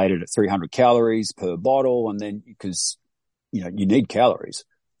formulated at 300 calories per bottle. And then because, you need calories.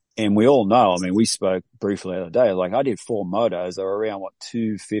 And we all know, we spoke briefly the other day, like I did 4 motos that were around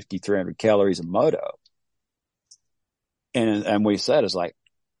 250, 300 calories a moto. And we said, it's like,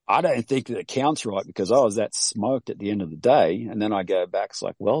 I don't think that it counts right because I was that smoked at the end of the day. And then I go back, it's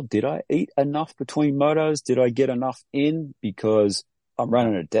like, well, did I eat enough between motos? Did I get enough in? Because I'm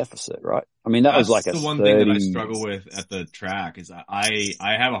running a deficit, right? That was like the one thing that I struggle with at the track is I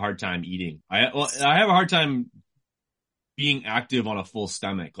have a hard time eating. I have a hard time being active on a full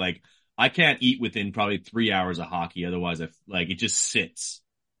stomach. Like I can't eat within probably 3 hours of hockey. Otherwise, it just sits.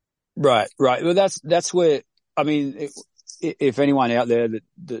 Right. Well, that's where, if anyone out there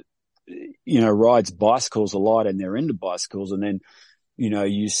that rides bicycles a lot and they're into bicycles, and then,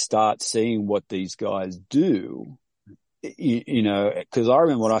 you start seeing what these guys do, cause I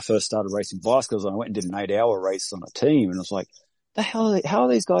remember when I first started racing bicycles, I went and did an 8-hour race on a team, and I was like, how are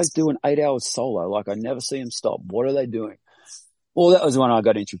these guys doing 8 hours solo? Like I never see them stop. What are they doing? Well, that was when I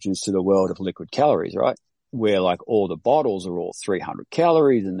got introduced to the world of liquid calories, right? Where like all the bottles are all 300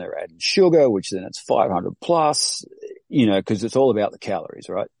 calories and they're adding sugar, which then it's 500 plus, cause it's all about the calories,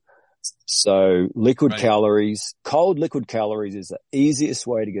 right? So liquid calories, cold liquid calories is the easiest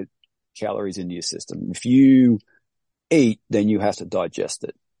way to get calories into your system. If you eat, then you have to digest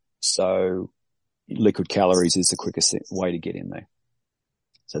it. So liquid calories is the quickest way to get in there.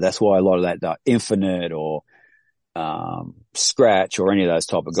 So that's why a lot of that Infinite or Scratch or any of those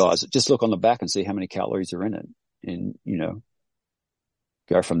type of guys, just look on the back and see how many calories are in it, and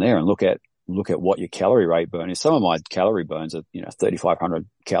go from there and look at what your calorie rate burn is. Some of my calorie burns are 3,500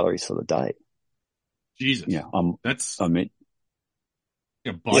 calories for the day. Jesus, that's a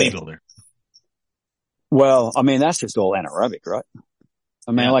bodybuilder. Yeah. Well, that's just all anaerobic, right?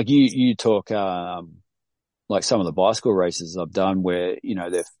 Like you talk, like some of the bicycle races I've done where,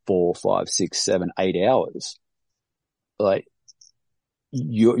 they're 4, 5, 6, 7, 8 hours. Like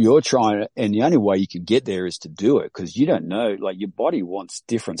you're trying to, and the only way you can get there is to do it, because you don't know, like your body wants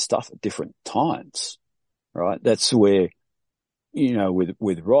different stuff at different times, right? That's where,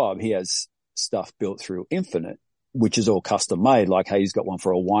 with Rob, he has stuff built through Infinite, which is all custom made. Like, hey, he's got one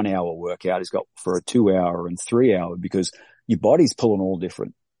for a 1 hour workout. He's got for a 2 hour and 3 hour, because your body's pulling all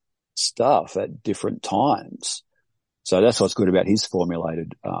different stuff at different times. So that's what's good about his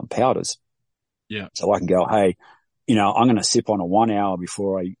formulated powders. Yeah. So I can go, hey, I'm going to sip on a 1 hour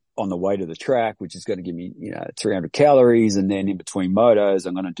on the way to the track, which is going to give me, 300 calories. And then in between motos,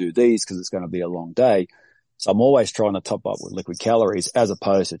 I'm going to do these because it's going to be a long day. So I'm always trying to top up with liquid calories as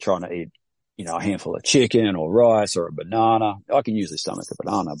opposed to trying to eat, a handful of chicken or rice or a banana. I can usually stomach a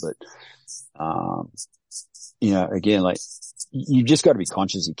banana, but, again, like you just got to be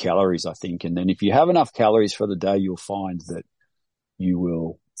conscious of calories, I think. And then if you have enough calories for the day, you'll find that you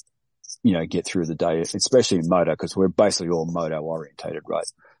will, get through the day, especially in moto, because we're basically all moto orientated, right?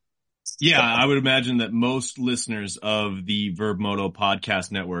 Yeah, I would imagine that most listeners of the Verb Moto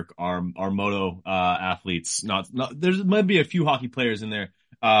podcast network are moto athletes. Not there might be a few hockey players in there,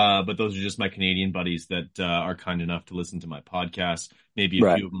 but those are just my Canadian buddies that are kind enough to listen to my podcast. Maybe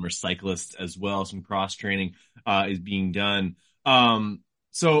a few of them are cyclists as well. Some cross training is being done.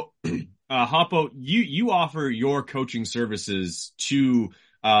 So Hoppo, you offer your coaching services to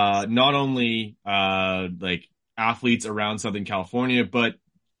not only like athletes around Southern California, but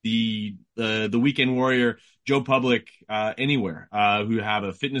the weekend warrior, Joe Public, anywhere, who have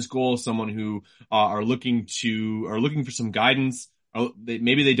a fitness goal, someone who are looking for some guidance.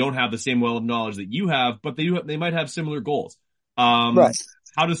 Maybe they don't have the same well of knowledge that you have, but they might have similar goals. Right.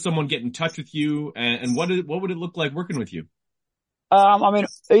 How does someone get in touch with you, and what would it look like working with you?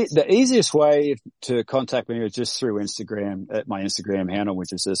 The easiest way to contact me is just through Instagram, at my Instagram handle,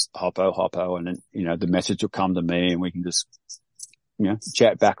 which is just Hoppo, and then, the message will come to me and we can just,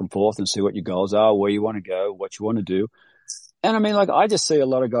 chat back and forth and see what your goals are, where you want to go, what you want to do. And I just see a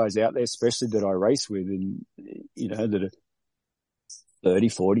lot of guys out there, especially that I race with, and, that 30,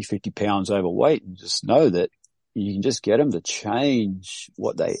 40, 50 pounds overweight, and just know that you can just get them to change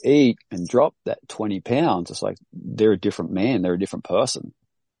what they eat and drop that 20 pounds. It's like they're a different man. They're a different person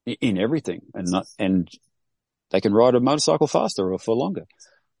in everything, and they can ride a motorcycle faster or for longer.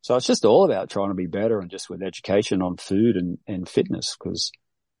 So it's just all about trying to be better, and just with education on food and fitness. Cause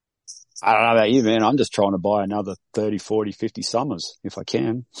I don't know about you, man. I'm just trying to buy another 30, 40, 50 summers if I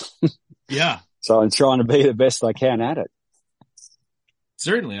can. Yeah. So I'm trying to be the best I can at it.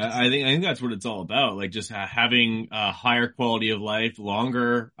 Certainly. I think that's what it's all about. Like just having a higher quality of life,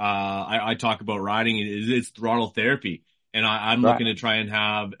 longer. I talk about riding. It's throttle therapy. And I'm Right. looking to try and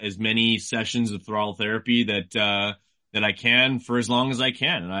have as many sessions of throttle therapy that I can for as long as I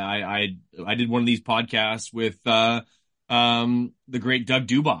can. And I did one of these podcasts with, the great Doug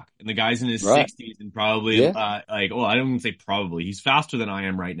Dubach, and the guy's in his Right. 60s and probably, I don't even say probably, he's faster than I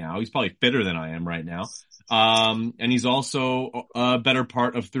am right now. He's probably fitter than I am right now. And he's also a better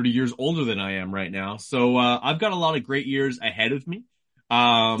part of 30 years older than I am right now. So, I've got a lot of great years ahead of me.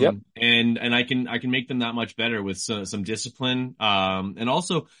 Yep. And I can make them that much better with some discipline. And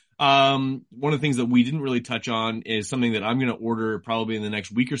also, one of the things that we didn't really touch on is something that I'm going to order probably in the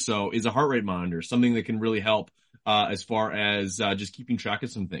next week or so is a heart rate monitor, something that can really help, as far as, just keeping track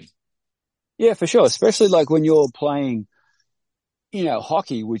of some things. Yeah, for sure. Especially like when you're playing,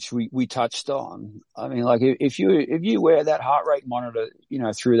 hockey, which we touched on. I mean, like if you wear that heart rate monitor,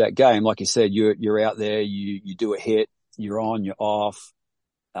 through that game, like you said, you're out there, you do a hit, you're on, you're off.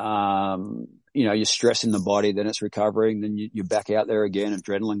 You're stressing the body, then it's recovering, then you're back out there again.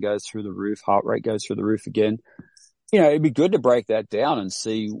 Adrenaline goes through the roof, heart rate goes through the roof again. It'd be good to break that down and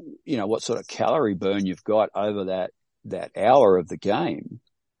see, what sort of calorie burn you've got over that hour of the game,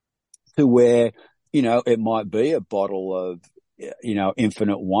 to where, it might be a bottle of,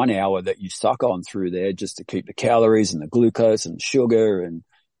 infinite 1 hour that you suck on through there just to keep the calories and the glucose and sugar and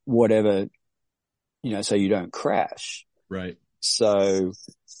whatever, so you don't crash. Right. So,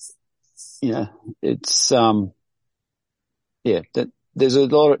 it's, there's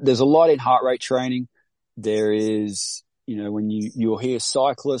a lot in heart rate training. There is, when you'll hear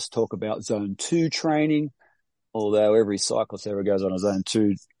cyclists talk about zone 2 training, although every cyclist ever goes on a zone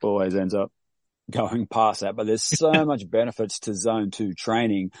 2 always ends up going past that. But there's so much benefits to zone 2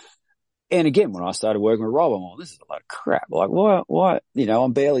 training. And again, when I started working with Rob, I'm like, this is a lot of crap. Like, what?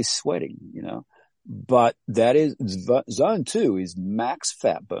 I'm barely sweating, But that is, zone 2 is max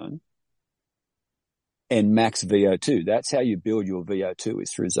fat burn and max VO2. That's how you build your VO2,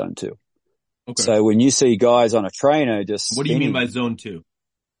 is through zone 2. Okay. So when you see guys on a trainer just what do you mean by zone 2?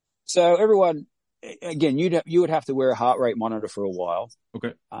 So everyone, again, you would have to wear a heart rate monitor for a while.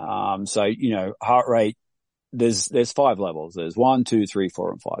 Okay. So, heart rate, there's 5 levels. There's 1, 2, 3,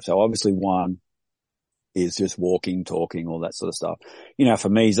 4, and 5. So obviously 1 is just walking, talking, all that sort of stuff. For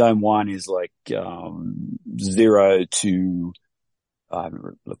me, zone 1 is like, 0 to, I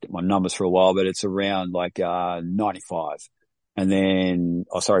haven't looked at my numbers for a while, but it's around like, 95. And then,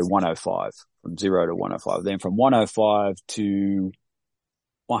 105, from 0 to 105. Then from 105 to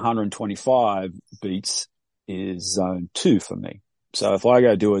 125 beats is zone 2 for me. So if I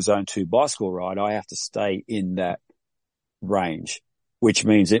go do a zone 2 bicycle ride, I have to stay in that range, which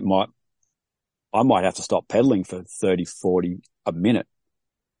means I might have to stop pedaling for 30, 40 a minute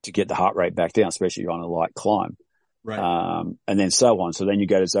to get the heart rate back down, especially on a light climb. Right. And then so on. So then you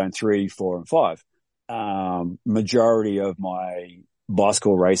go to zone 3, 4, and 5. Majority of my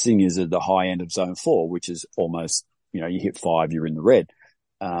bicycle racing is at the high end of zone 4, which is almost, you hit 5, you're in the red.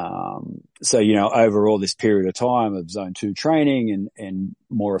 So, over all this period of time of zone 2 training and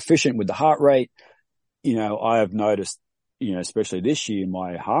more efficient with the heart rate, I have noticed, especially this year,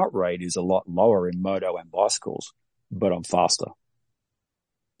 my heart rate is a lot lower in moto and bicycles, but I'm faster.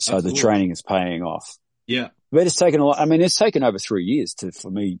 So Absolutely. The training is paying off. Yeah. But it's taken it's taken over 3 years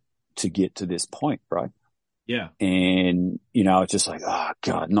for me to get to this point, right? Yeah. And, it's just like, oh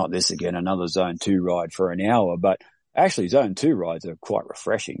God, not this again, another zone 2 ride for an hour. But actually zone 2 rides are quite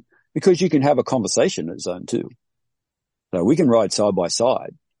refreshing because you can have a conversation at zone 2. So we can ride side by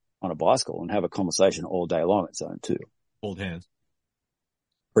side on a bicycle and have a conversation all day long at zone 2. Hold hands.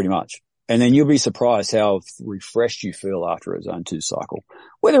 Pretty much. And then you'll be surprised how refreshed you feel after a zone 2 cycle,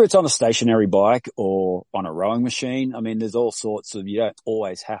 whether it's on a stationary bike or on a rowing machine. There's all sorts of, you don't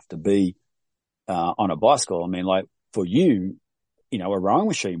always have to be, on a bicycle. Like for you, a rowing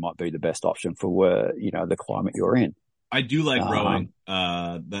machine might be the best option for where, the climate you're in. I do like rowing.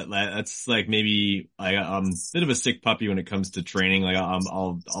 That's like maybe I'm a bit of a sick puppy when it comes to training. Like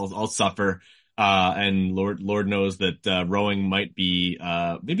I'll suffer. And Lord knows that, rowing might be,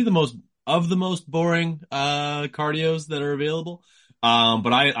 maybe the most boring, cardios that are available.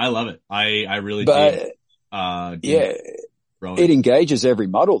 But I love it. I really But do yeah, rowing. it engages every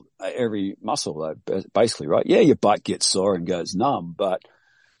muscle though, basically, right? Yeah, your butt gets sore and goes numb, but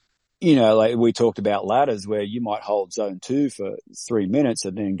like we talked about ladders where you might hold zone 2 for 3 minutes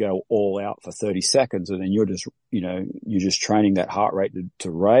and then go all out for 30 seconds. And then you're just training that heart rate to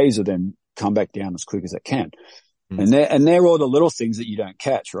raise and then come back down as quick as it can. Mm. And they're all the little things that you don't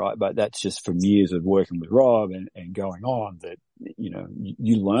catch, right? But that's just from years of working with Rob and going on that,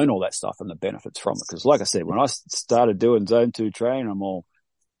 you learn all that stuff and the benefits from it. Cause like I said, when I started doing zone 2 training, I'm all,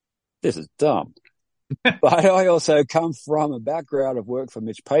 this is dumb. But I also come from a background of work for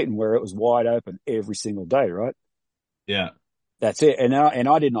Mitch Payton where it was wide open every single day, right? Yeah. That's it. And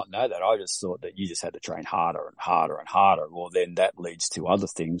I did not know that. I just thought that you just had to train harder and harder and harder. Well, then that leads to other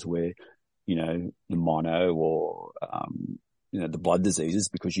things where, the mono or, the blood diseases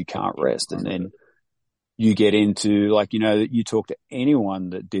because you can't rest. And then you get into you talk to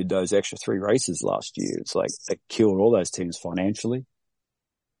anyone that did those extra 3 races last year. It's like it killed all those teams financially.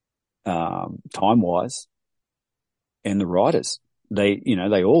 Time wise, and the riders, they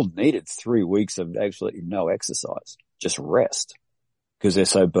all needed 3 weeks of absolutely no exercise, just rest because they're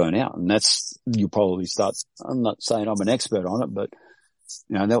so burnt out. And you probably start, I'm not saying I'm an expert on it, but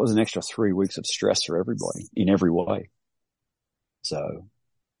that was an extra 3 weeks of stress for everybody in every way. So,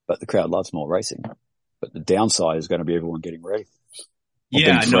 but the crowd loves more racing, but the downside is going to be everyone getting ready.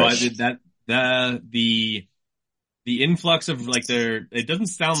 Yeah, no, I did that. The influx of it doesn't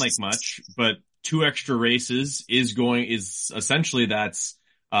sound like much, but 2 extra races is essentially that's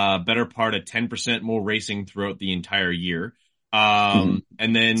better part of 10% more racing throughout the entire year. And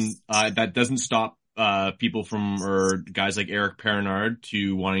then that doesn't stop people or guys like Eric Perrinard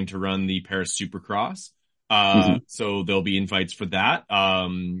to wanting to run the Paris Supercross. So there'll be invites for that.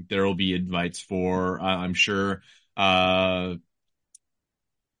 There will be invites for I'm sure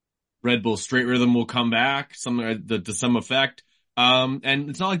Red Bull Straight Rhythm will come back to some effect. And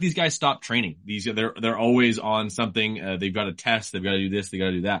it's not like these guys stop training. They're always on something. They've got to test. They've got to do this. They got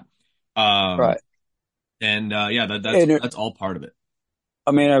to do that. Right. And that's all part of it.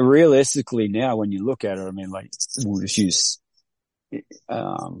 I mean, realistically now, when you look at it, I mean, we'll just use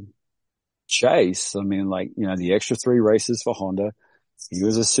Chase. I mean, the extra 3 races for Honda. He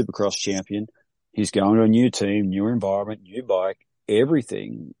was a Supercross champion. He's going to a new team, new environment, new bike,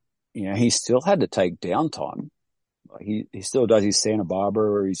 everything. He still had to take downtime. He still does his Santa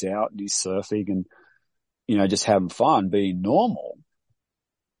Barbara where he's out and he's surfing and, just having fun, being normal.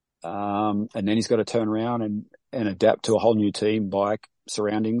 And then he's got to turn around and adapt to a whole new team, bike,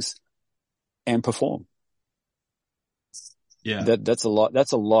 surroundings, and perform. Yeah. That's a lot.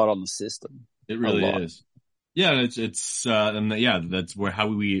 That's a lot on the system. It really is. Yeah, that's how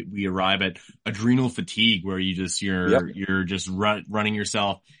we arrive at adrenal fatigue, where you're just running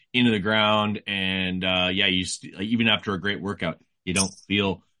yourself into the ground, and even after a great workout, you don't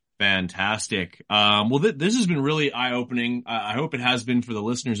feel fantastic. Well, this has been really eye opening. I hope it has been for the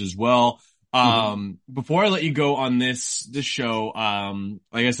listeners as well. Before I let you go on this show,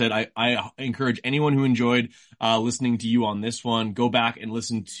 like I said, I encourage anyone who enjoyed, listening to you on this one, go back and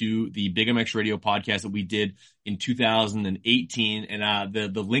listen to the Big MX Radio podcast that we did in 2018. And,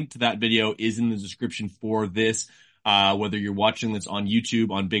 the link to that video is in the description for this, whether you're watching this on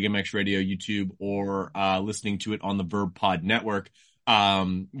YouTube, on Big MX Radio YouTube, or, listening to it on the Verb Pod Network. You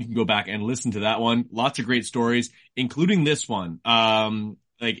can go back and listen to that one. Lots of great stories, including this one.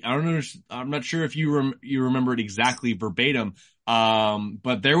 I don't know, I'm not sure if you remember it exactly verbatim.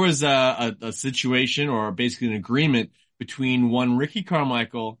 But there was a situation, or basically an agreement, between one Ricky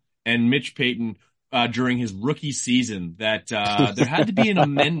Carmichael and Mitch Payton, during his rookie season, that, there had to be an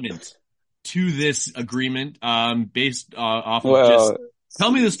amendment to this agreement, based off of just,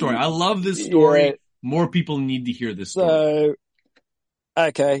 tell me the story. I love this story. Yeah. More people need to hear this story. So,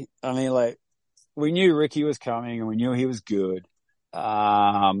 okay. I mean, we knew Ricky was coming and we knew he was good.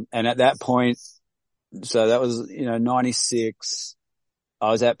 And at that point, so that was, 96. I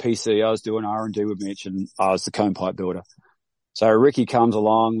was at PC. I was doing R&D with Mitch and I was the cone pipe builder. So Ricky comes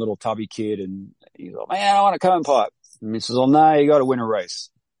along, little tubby kid, and he's like, man, I want a cone pipe. And Mitch says, oh no, you got to win a race.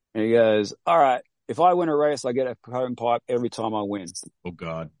 And he goes, all right, if I win a race, I get a cone pipe every time I win. Oh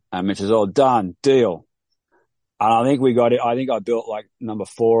God. And Mitch says, oh, done, deal. And I think we got it. I think I built number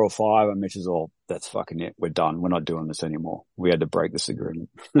 4 or 5, and Mitch is all, that's fucking it. We're done. We're not doing this anymore. We had to break this agreement.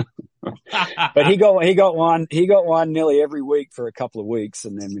 But he got one nearly every week for a couple of weeks,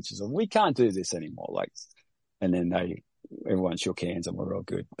 and then Mitch is all, we can't do this anymore. And then everyone shook hands and we're all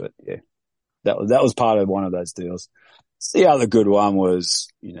good. But yeah, that was part of one of those deals. The other good one was,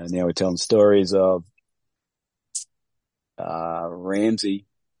 now we're telling stories of, Ramsey,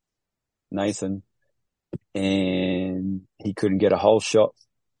 Nathan, and he couldn't get a hole shot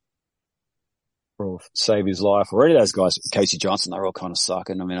or save his life. Already those guys, Casey Johnson, they're all kind of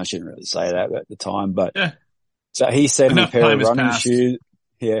sucking. I mean, I shouldn't really say that at the time, but so he sent him a pair of running shoes.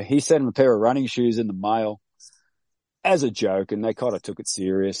 Yeah, he sent him a pair of running shoes in the mail as a joke, and they kind of took it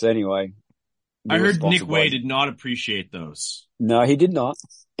serious. Anyway, I heard Nick Way did not appreciate those. No, he did not.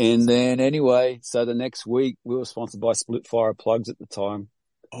 And then anyway, so the next week we were sponsored by Split Fire Plugs at the time,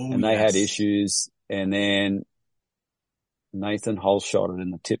 and they had issues. And then Nathan hole shot it,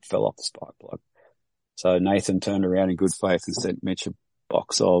 and the tip fell off the spark plug. So Nathan turned around in good faith and sent Mitch a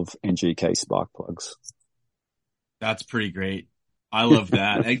box of NGK spark plugs. That's pretty great. I love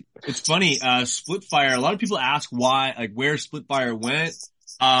that. It's funny, Split Fire, a lot of people ask why, like where Split Fire went.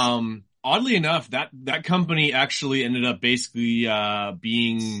 Oddly enough, that company actually ended up basically,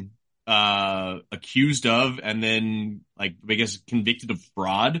 being, accused of and then like, I guess convicted of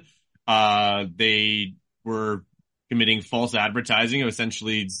fraud. They were committing false advertising,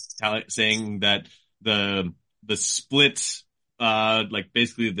 essentially saying that the split, like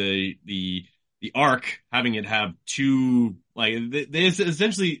basically the arc, having it have two, like they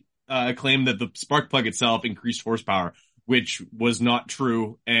essentially claimed that the spark plug itself increased horsepower, which was not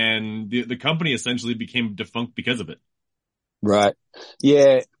true, and the company essentially became defunct because of it. Right.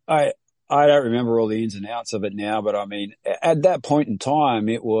 Yeah, I don't remember all the ins and outs of it now, but I mean, at that point in time,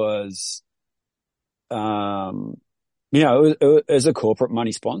 it was, it was a corporate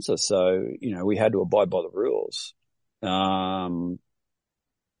money sponsor, so we had to abide by the rules.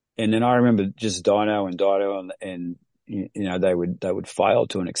 And then I remember just dyno and they would fail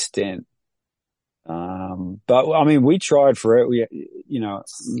to an extent. But I mean, we tried for it.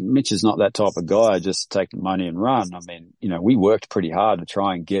 Mitch is not that type of guy, just take the money and run. I mean, we worked pretty hard to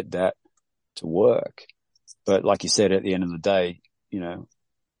try and get that to work. But like you said, at the end of the day,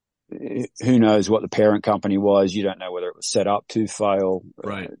 who knows what the parent company was? You don't know whether it was set up to fail.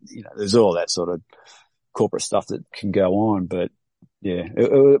 Right. There's all that sort of corporate stuff that can go on, but yeah,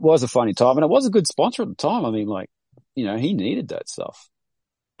 it was a funny time, and it was a good sponsor at the time. I mean, he needed that stuff.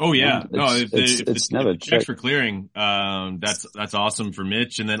 Oh yeah, it's never checks for clearing. That's awesome for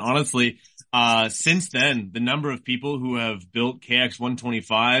Mitch. And then honestly, since then, the number of people who have built KX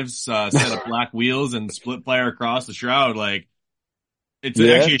 125s, set up black wheels and split fire across the shroud, like it's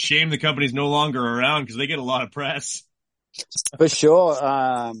actually a shame the company's no longer around because they get a lot of press. For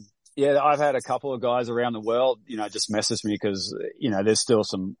sure. Yeah, I've had a couple of guys around the world, just message me because, there's still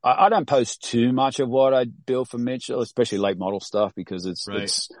some, I don't post too much of what I build for Mitch, especially late model stuff, because it's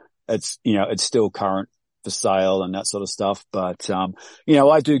still current for sale and that sort of stuff. But,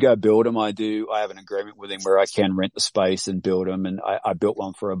 I do go build them. I have an agreement with him where I can rent the space and build them. And I built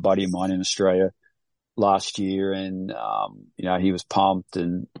one for a buddy of mine in Australia last year, and, he was pumped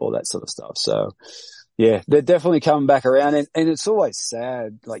and all that sort of stuff. So, yeah, they're definitely coming back around, and it's always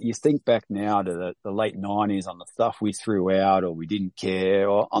sad. Like, you think back now to the late 90s on the stuff we threw out or we didn't care,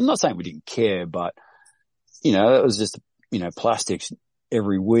 or I'm not saying we didn't care, but, it was just, plastics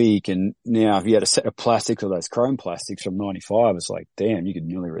every week. And now if you had a set of plastics or those chrome plastics from 95, it's like, damn, you could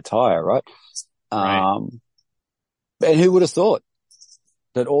nearly retire, right? And who would have thought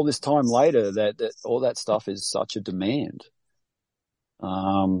that all this time later that all that stuff is such a demand?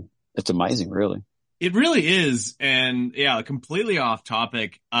 It's amazing, really. It really is. And yeah, completely off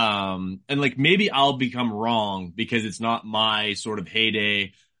topic. And like maybe I'll become wrong because it's not my sort of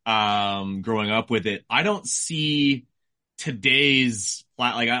heyday, growing up with it. I don't see today's,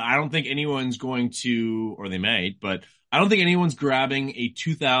 like, I don't think anyone's going to, or they might, but I don't think anyone's grabbing a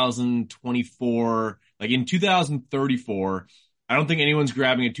 2024, like in 2034, I don't think anyone's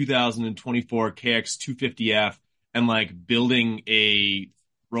grabbing a 2024 KX 250F and like building a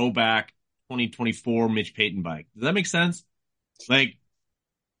throwback 2024 Mitch Payton bike. Does that make sense? Like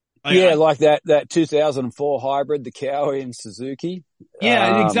that 2004 hybrid, the Cowie and Suzuki.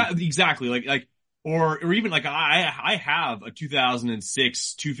 Yeah, exactly. Like, or even like I have a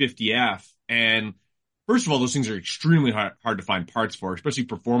 2006 250F, and first of all, those things are extremely hard to find parts for, especially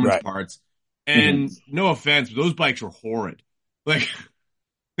performance parts. And no offense, but those bikes are horrid. Like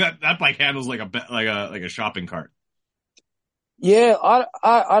that bike handles like a shopping cart. Yeah,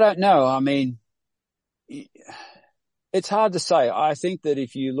 I don't know. I mean, it's hard to say. I think that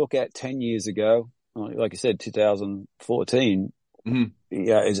if you look at 10 years ago, like I said, 2014,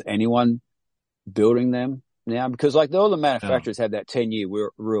 is anyone building them now? Because like all the manufacturers have that 10-year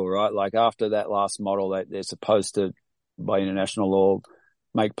rule, right? Like after that last model, that they're supposed to, by international law,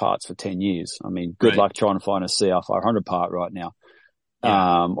 make parts for 10 years. I mean, good luck trying to find a CR500 part right now,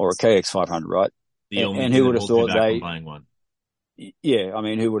 or a KX500, right? And who would have thought buying one? yeah, I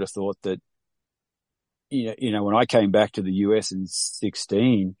mean, who would have thought that, when I came back to the US in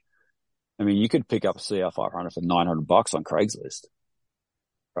 16, I mean, you could pick up a CR500 for $900 on Craigslist,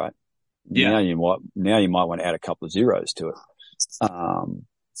 right? Yeah. Now you might want to add a couple of zeros to it.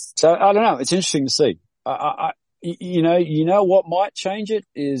 So I don't know. It's interesting to see. What might change it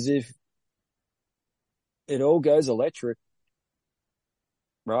is if it all goes electric,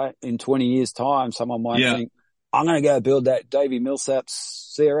 right? In 20 years time, someone might think, I'm going to go build that Davey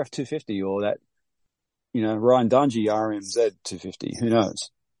Millsap's CRF 250 or that, Ryan Dungey RMZ 250. Who knows?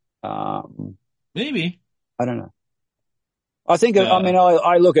 Maybe. I don't know. I think,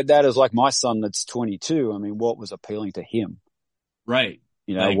 I look at that as like my son that's 22. I mean, what was appealing to him? Right.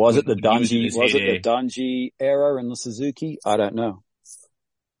 Was it the Dungey era in the Suzuki? I don't know.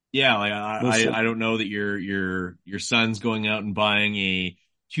 Yeah. I don't know that your son's going out and buying a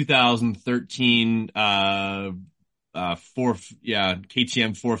 2013, KTM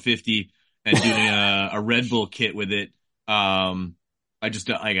 450 and doing a Red Bull kit with it. I just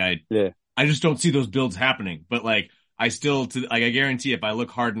don't see those builds happening, but I guarantee if I look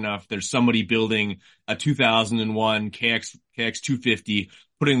hard enough, there's somebody building a 2001 KX 250,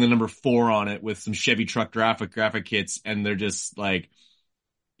 putting the number 4 on it with some Chevy truck graphic kits. And they're just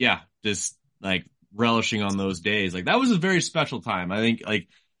relishing on those days. That was a very special time. I think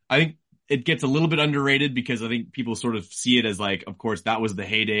it gets a little bit underrated because I think people sort of see it as of course that was the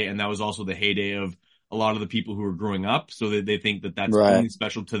heyday. And that was also the heyday of a lot of the people who were growing up. So that they think that that's only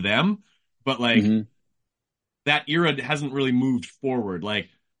special to them. But that era hasn't really moved forward.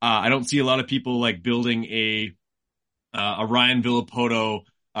 I don't see a lot of people building a Ryan Villapoto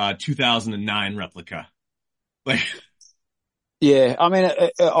 2009 replica. Yeah, I mean,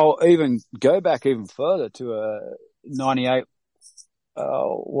 I'll even go back even further to a 98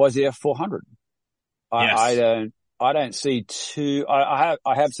 YZF 400. Yes. I don't see I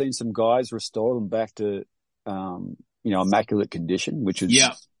have seen some guys restore them back to immaculate condition, which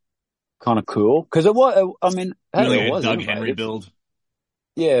is kind of cool because it was. I mean, really it was Doug Henry build.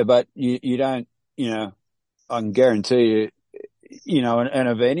 Yeah, but you don't. I can guarantee you. And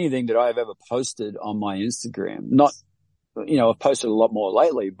of anything that I've ever posted on my Instagram, not, I've posted a lot more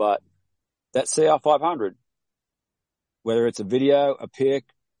lately, but that CR500, whether it's a video, a pic,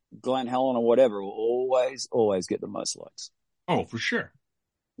 Glen Helen or whatever, will always get the most likes. Oh, for sure.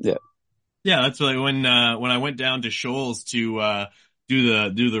 Yeah. Yeah, that's when I went down to Shoals to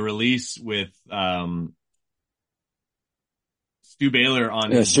do the release with Stu Baylor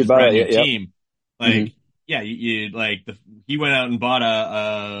on his brand new team. He went out and bought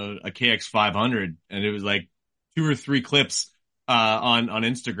a KX 500 and it was 2 or 3 clips on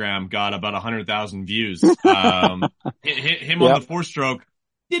Instagram got about 100,000 views. Him on the 4-stroke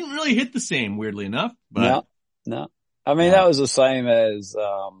didn't really hit the same, weirdly enough. But no. I mean, that was the same as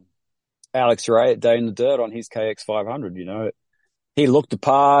Alex Ray at Day in the Dirt on his KX 500. He looked the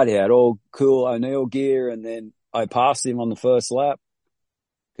part. He had all cool O'Neill gear, and then I passed him on the first lap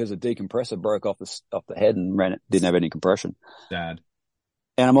because the decompressor broke off the head and didn't have any compression. Sad.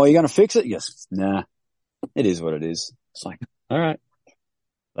 And I'm all, you going to fix it? Yes. Nah. It is what it is. It's all right.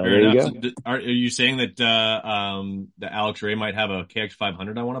 So there you go. So are you saying that that Alex Ray might have a KX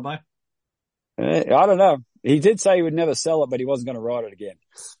 500 I want to buy? I don't know. He did say he would never sell it, but he wasn't going to ride it again.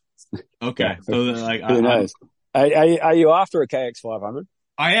 Okay. So who knows? Are you after a KX 500?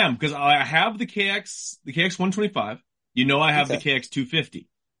 I am, because I have the KX 125. I have the KX 250.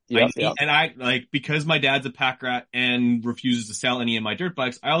 Yep. And because my dad's a pack rat and refuses to sell any of my dirt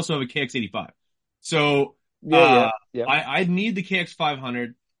bikes, I also have a KX 85. So I need the KX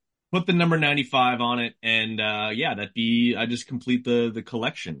 500, put the number 95 on it, and I just complete the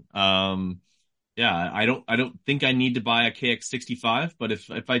collection. I don't think I need to buy a KX 65, but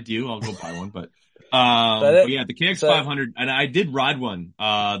if I do, I'll go buy one. But the KX 500, and I did ride one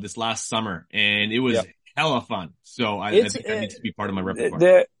this last summer, and it was hella fun. So I think that needs to be part of my repertoire.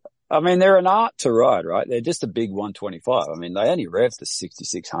 They're an art to ride, right? They're just a big 125. I mean, they only rev to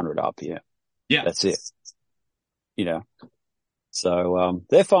 6,600 RPM. Yeah, that's it. So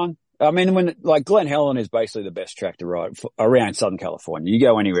they're fun. I mean, when Glen Helen is basically the best track to ride around Southern California. You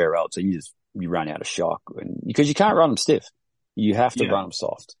go anywhere else, and you run out of shock, because you can't run them stiff. You have to run them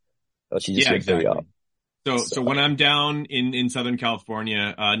soft. Else you just get exactly. up. So when I'm down in Southern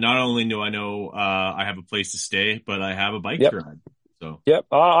California, not only do I know I have a place to stay, but I have a bike to ride. So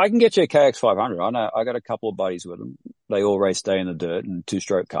I can get you a KX 500. I know I got a couple of buddies with them. They all race Day in the Dirt and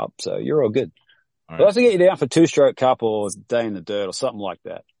 2-stroke cup, so you're all good. All right. I'll have to get you down for 2-stroke cup or Day in the Dirt or something like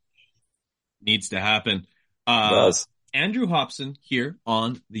that. Needs to happen. Does. Andrew Hopson here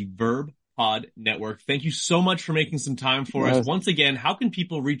on the Verb Pod Network. Thank you so much for making some time for us. Once again, how can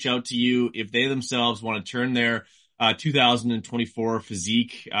people reach out to you if they themselves want to turn their 2024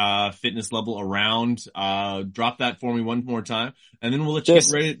 physique fitness level around? Drop that for me one more time, and then we'll let you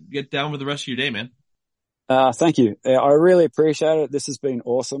get down with the rest of your day, man. Thank you. I really appreciate it. This has been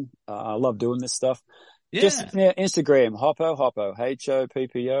awesome. I love doing this stuff. Yeah. Just Instagram, Hoppo, Hoppo.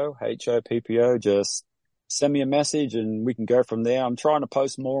 Just send me a message and we can go from there. I'm trying to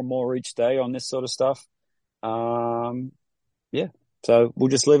post more and more each day on this sort of stuff. Yeah. So we'll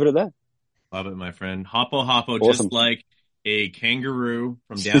just leave it at that. Love it, my friend. Hoppo, Awesome. just like a kangaroo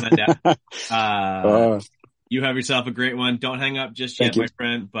from down under. You have yourself a great one. Don't hang up just yet, my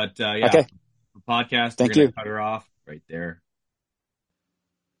friend. But yeah, okay. The podcast, Thank we're you. going to cut her off right there.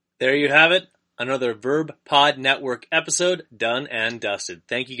 There you have it. Another Verb Pod Network episode done and dusted.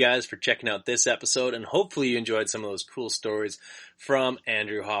 Thank you guys for checking out this episode, and hopefully you enjoyed some of those cool stories from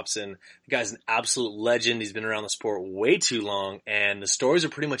Andrew Hopson. The guy's an absolute legend. He's been around the sport way too long, and the stories are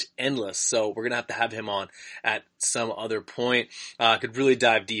pretty much endless, so we're going to have him on at some other point. Could really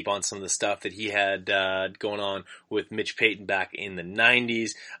dive deep on some of the stuff that he had going on with Mitch Payton back in the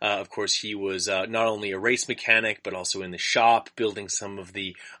 90s. Of course, he was not only a race mechanic, but also in the shop, building some of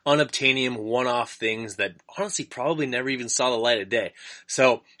the unobtainium one-off things that honestly probably never even saw the light of day.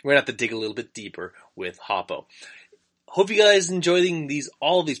 So we're going to have to dig a little bit deeper with Hoppo. Hope you guys enjoying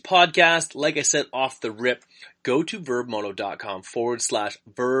all of these podcasts. Like I said off the rip, go to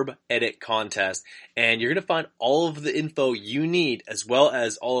verbmoto.com/verb edit contest, and you're going to find all of the info you need, as well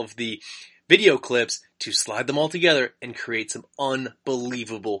as all of the video clips to slide them all together and create some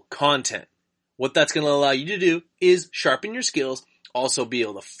unbelievable content. What that's going to allow you to do is sharpen your skills, also be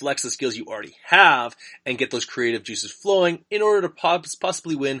able to flex the skills you already have, and get those creative juices flowing in order to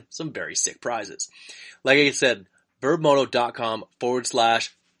possibly win some very sick prizes. Like I said,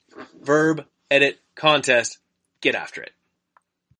 verbmoto.com/verb edit contest. Get after it.